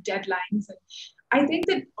with, you have deadlines. And I think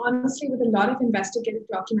that honestly, with a lot of investigative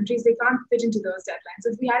documentaries, they can't fit into those deadlines.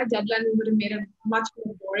 If we had a deadline, we would have made a much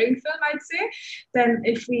more boring film, I'd say,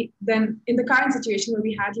 than in the current situation where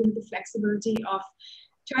we had, you know, the flexibility of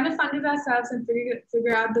trying to fund it ourselves and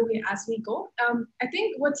figure out the way as we go. I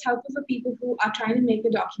think what's helpful for people who are trying to make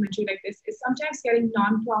a documentary like this is sometimes getting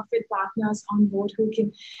non-profit partners on board who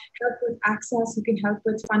can help with access, who can help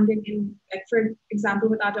with funding. In, like, for example,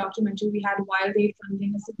 with our documentary, we had Wild Aid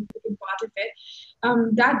funding, a significant part of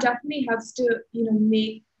it. That definitely helps to, you know,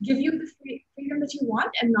 give you the freedom that you want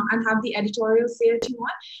and have the editorial say that you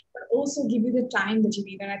want, but also give you the time that you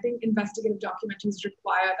need. And I think investigative documentaries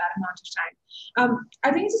require that amount of time.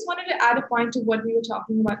 I think I just wanted to add a point to what we were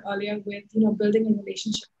talking about earlier with, you know, building a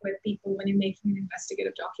relationship with people when you're making an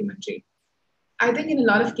investigative documentary. I think in a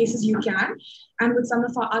lot of cases you can, and with some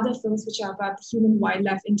of our other films which are about the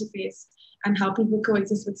human-wildlife interface and how people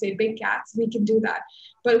coexist with, say, big cats, we can do that.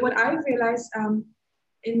 But what I've realized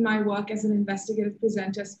in my work as an investigative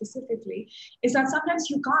presenter specifically, is that sometimes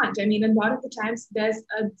you can't. I mean, a lot of the times there's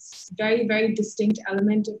a very, very distinct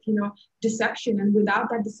element of, you know, deception. And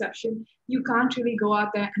without that deception, you can't really go out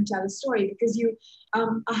there and tell a story because you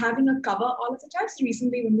are having a cover all of the time. So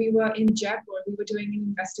recently when we were in Jaipur, we were doing an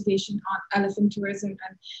investigation on elephant tourism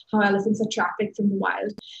and how elephants are trafficked from the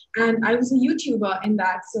wild. And I was a YouTuber in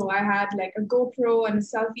that. So I had like a GoPro and a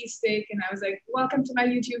selfie stick, and I was like, welcome to my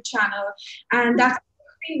YouTube channel. And that's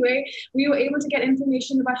way we were able to get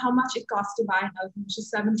information about how much it costs to buy an elephant, which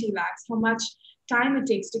is 70 lakhs, how much time it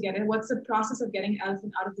takes to get it, what's the process of getting an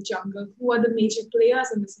elephant out of the jungle, who are the major players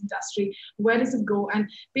in this industry, where does it go, and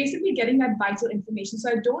basically getting that vital information.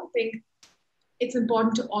 So I don't think it's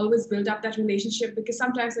important to always build up that relationship, because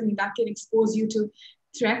sometimes, I mean, that can expose you to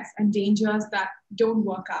threats and dangers that don't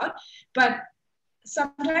work out. But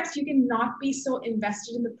sometimes you can not be so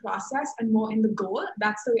invested in the process and more in the goal.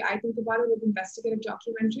 That's the way I think about it with investigative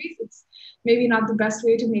documentaries. It's maybe not the best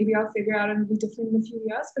way to, maybe I'll figure out and it'll be different in a few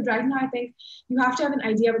years. But right now, I think you have to have an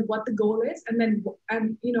idea of what the goal is, and then,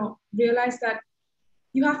 you know, realize that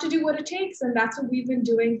you have to do what it takes. And that's what we've been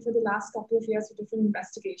doing for the last couple of years with different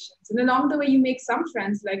investigations. And along the way, you make some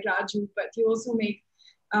friends like Raju, but you also make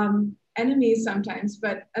enemies sometimes.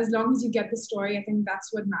 But as long as you get the story, I think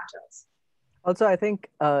that's what matters. Also, I think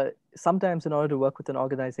sometimes in order to work with an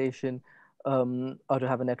organization or to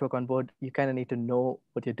have a network on board, you kind of need to know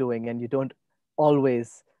what you're doing, and you don't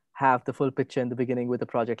always have the full picture in the beginning with a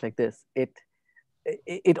project like this.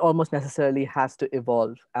 It almost necessarily has to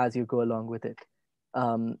evolve as you go along with it.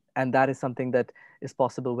 And that is something that is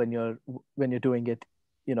possible when you're doing it,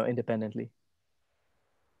 independently.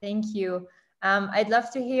 Thank you. I'd love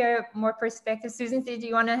to hear more perspectives. Susan, do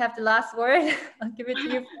you want to have the last word? I'll give it to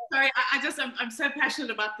you. Sorry, I'm so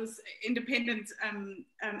passionate about this independent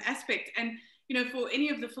aspect. And, for any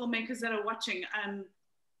of the filmmakers that are watching,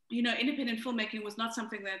 independent filmmaking was not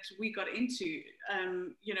something that we got into,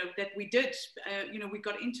 that we did, we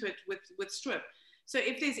got into it with STROOP. So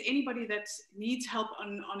if there's anybody that needs help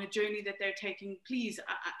on a journey that they're taking, please,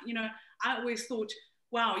 I always thought,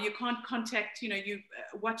 wow, you can't contact, you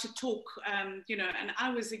watch a talk, and I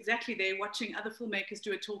was exactly there watching other filmmakers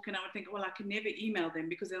do a talk, and I would think, well, I can never email them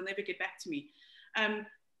because they'll never get back to me.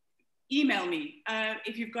 Email me.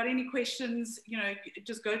 If you've got any questions,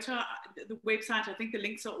 just go to the website. I think the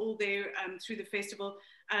links are all there through the festival.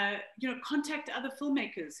 Contact other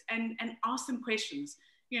filmmakers and ask them questions.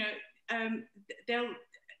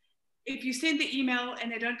 If you send the email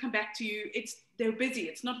and they don't come back to you, they're busy.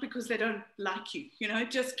 It's not because they don't like you.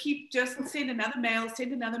 Just send another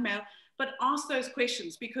mail, but ask those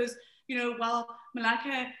questions, because while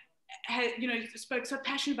Malaika spoke so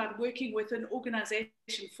passionate about working with an organization,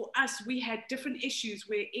 for us, we had different issues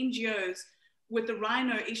where NGOs, with the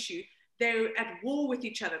rhino issue, they're at war with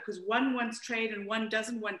each other because one wants trade and one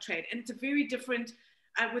doesn't want trade. And it's a very different,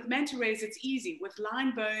 with manta rays, it's easy. With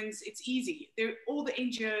lion bones, it's easy. All the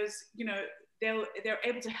NGOs, they're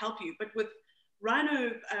able to help you. But with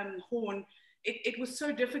rhino horn, it was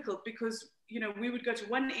so difficult because, we would go to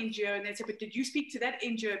one NGO and they'd say, but did you speak to that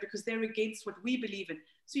NGO because they're against what we believe in?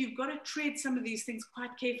 So you've got to tread some of these things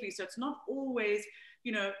quite carefully. So it's not always,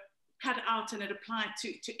 cut out and it applied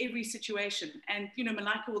to every situation. And,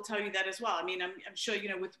 Malaika will tell you that as well. I mean, I'm sure,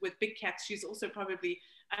 with big cats, she's also probably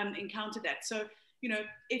encountered that. So,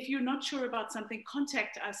 if you're not sure about something,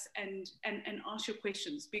 contact us and ask your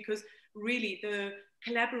questions, because really the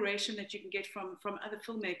collaboration that you can get from other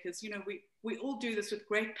filmmakers, we all do this with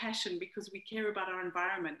great passion because we care about our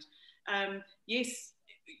environment. Yes,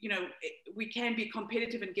 we can be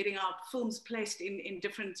competitive in getting our films placed in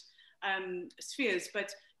different spheres,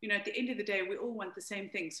 but at the end of the day, we all want the same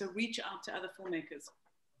thing. So reach out to other filmmakers.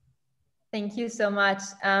 Thank you so much.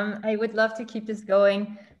 I would love to keep this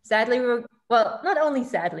going. Sadly, not only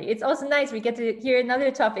sadly, it's also nice we get to hear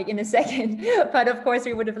another topic in a second, but of course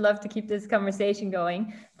we would have loved to keep this conversation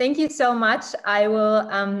going. Thank you so much. I will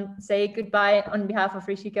say goodbye on behalf of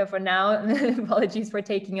Rishika for now. Apologies for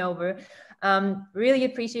taking over. Really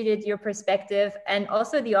appreciated your perspective and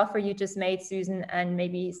also the offer you just made, Susan, and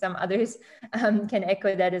maybe some others can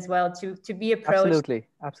echo that as well, to be approached.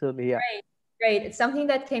 Absolutely, yeah. Great. It's something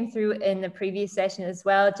that came through in the previous session as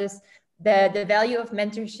well, just the value of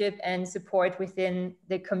mentorship and support within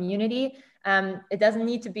the community. It doesn't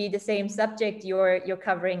need to be the same subject you're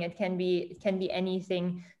covering. It can be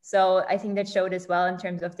anything. So I think that showed as well in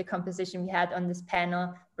terms of the composition we had on this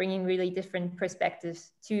panel, bringing really different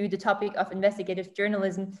perspectives to the topic of investigative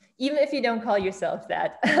journalism, even if you don't call yourself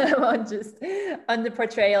that, just on the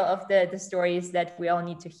portrayal of the stories that we all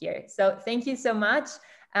need to hear. So thank you so much.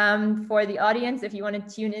 For the audience, if you want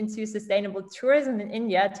to tune into sustainable tourism in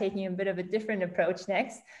India, taking a bit of a different approach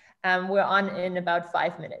next, we're on in about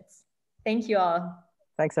 5 minutes. Thank you all.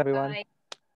 Thanks, everyone. Bye.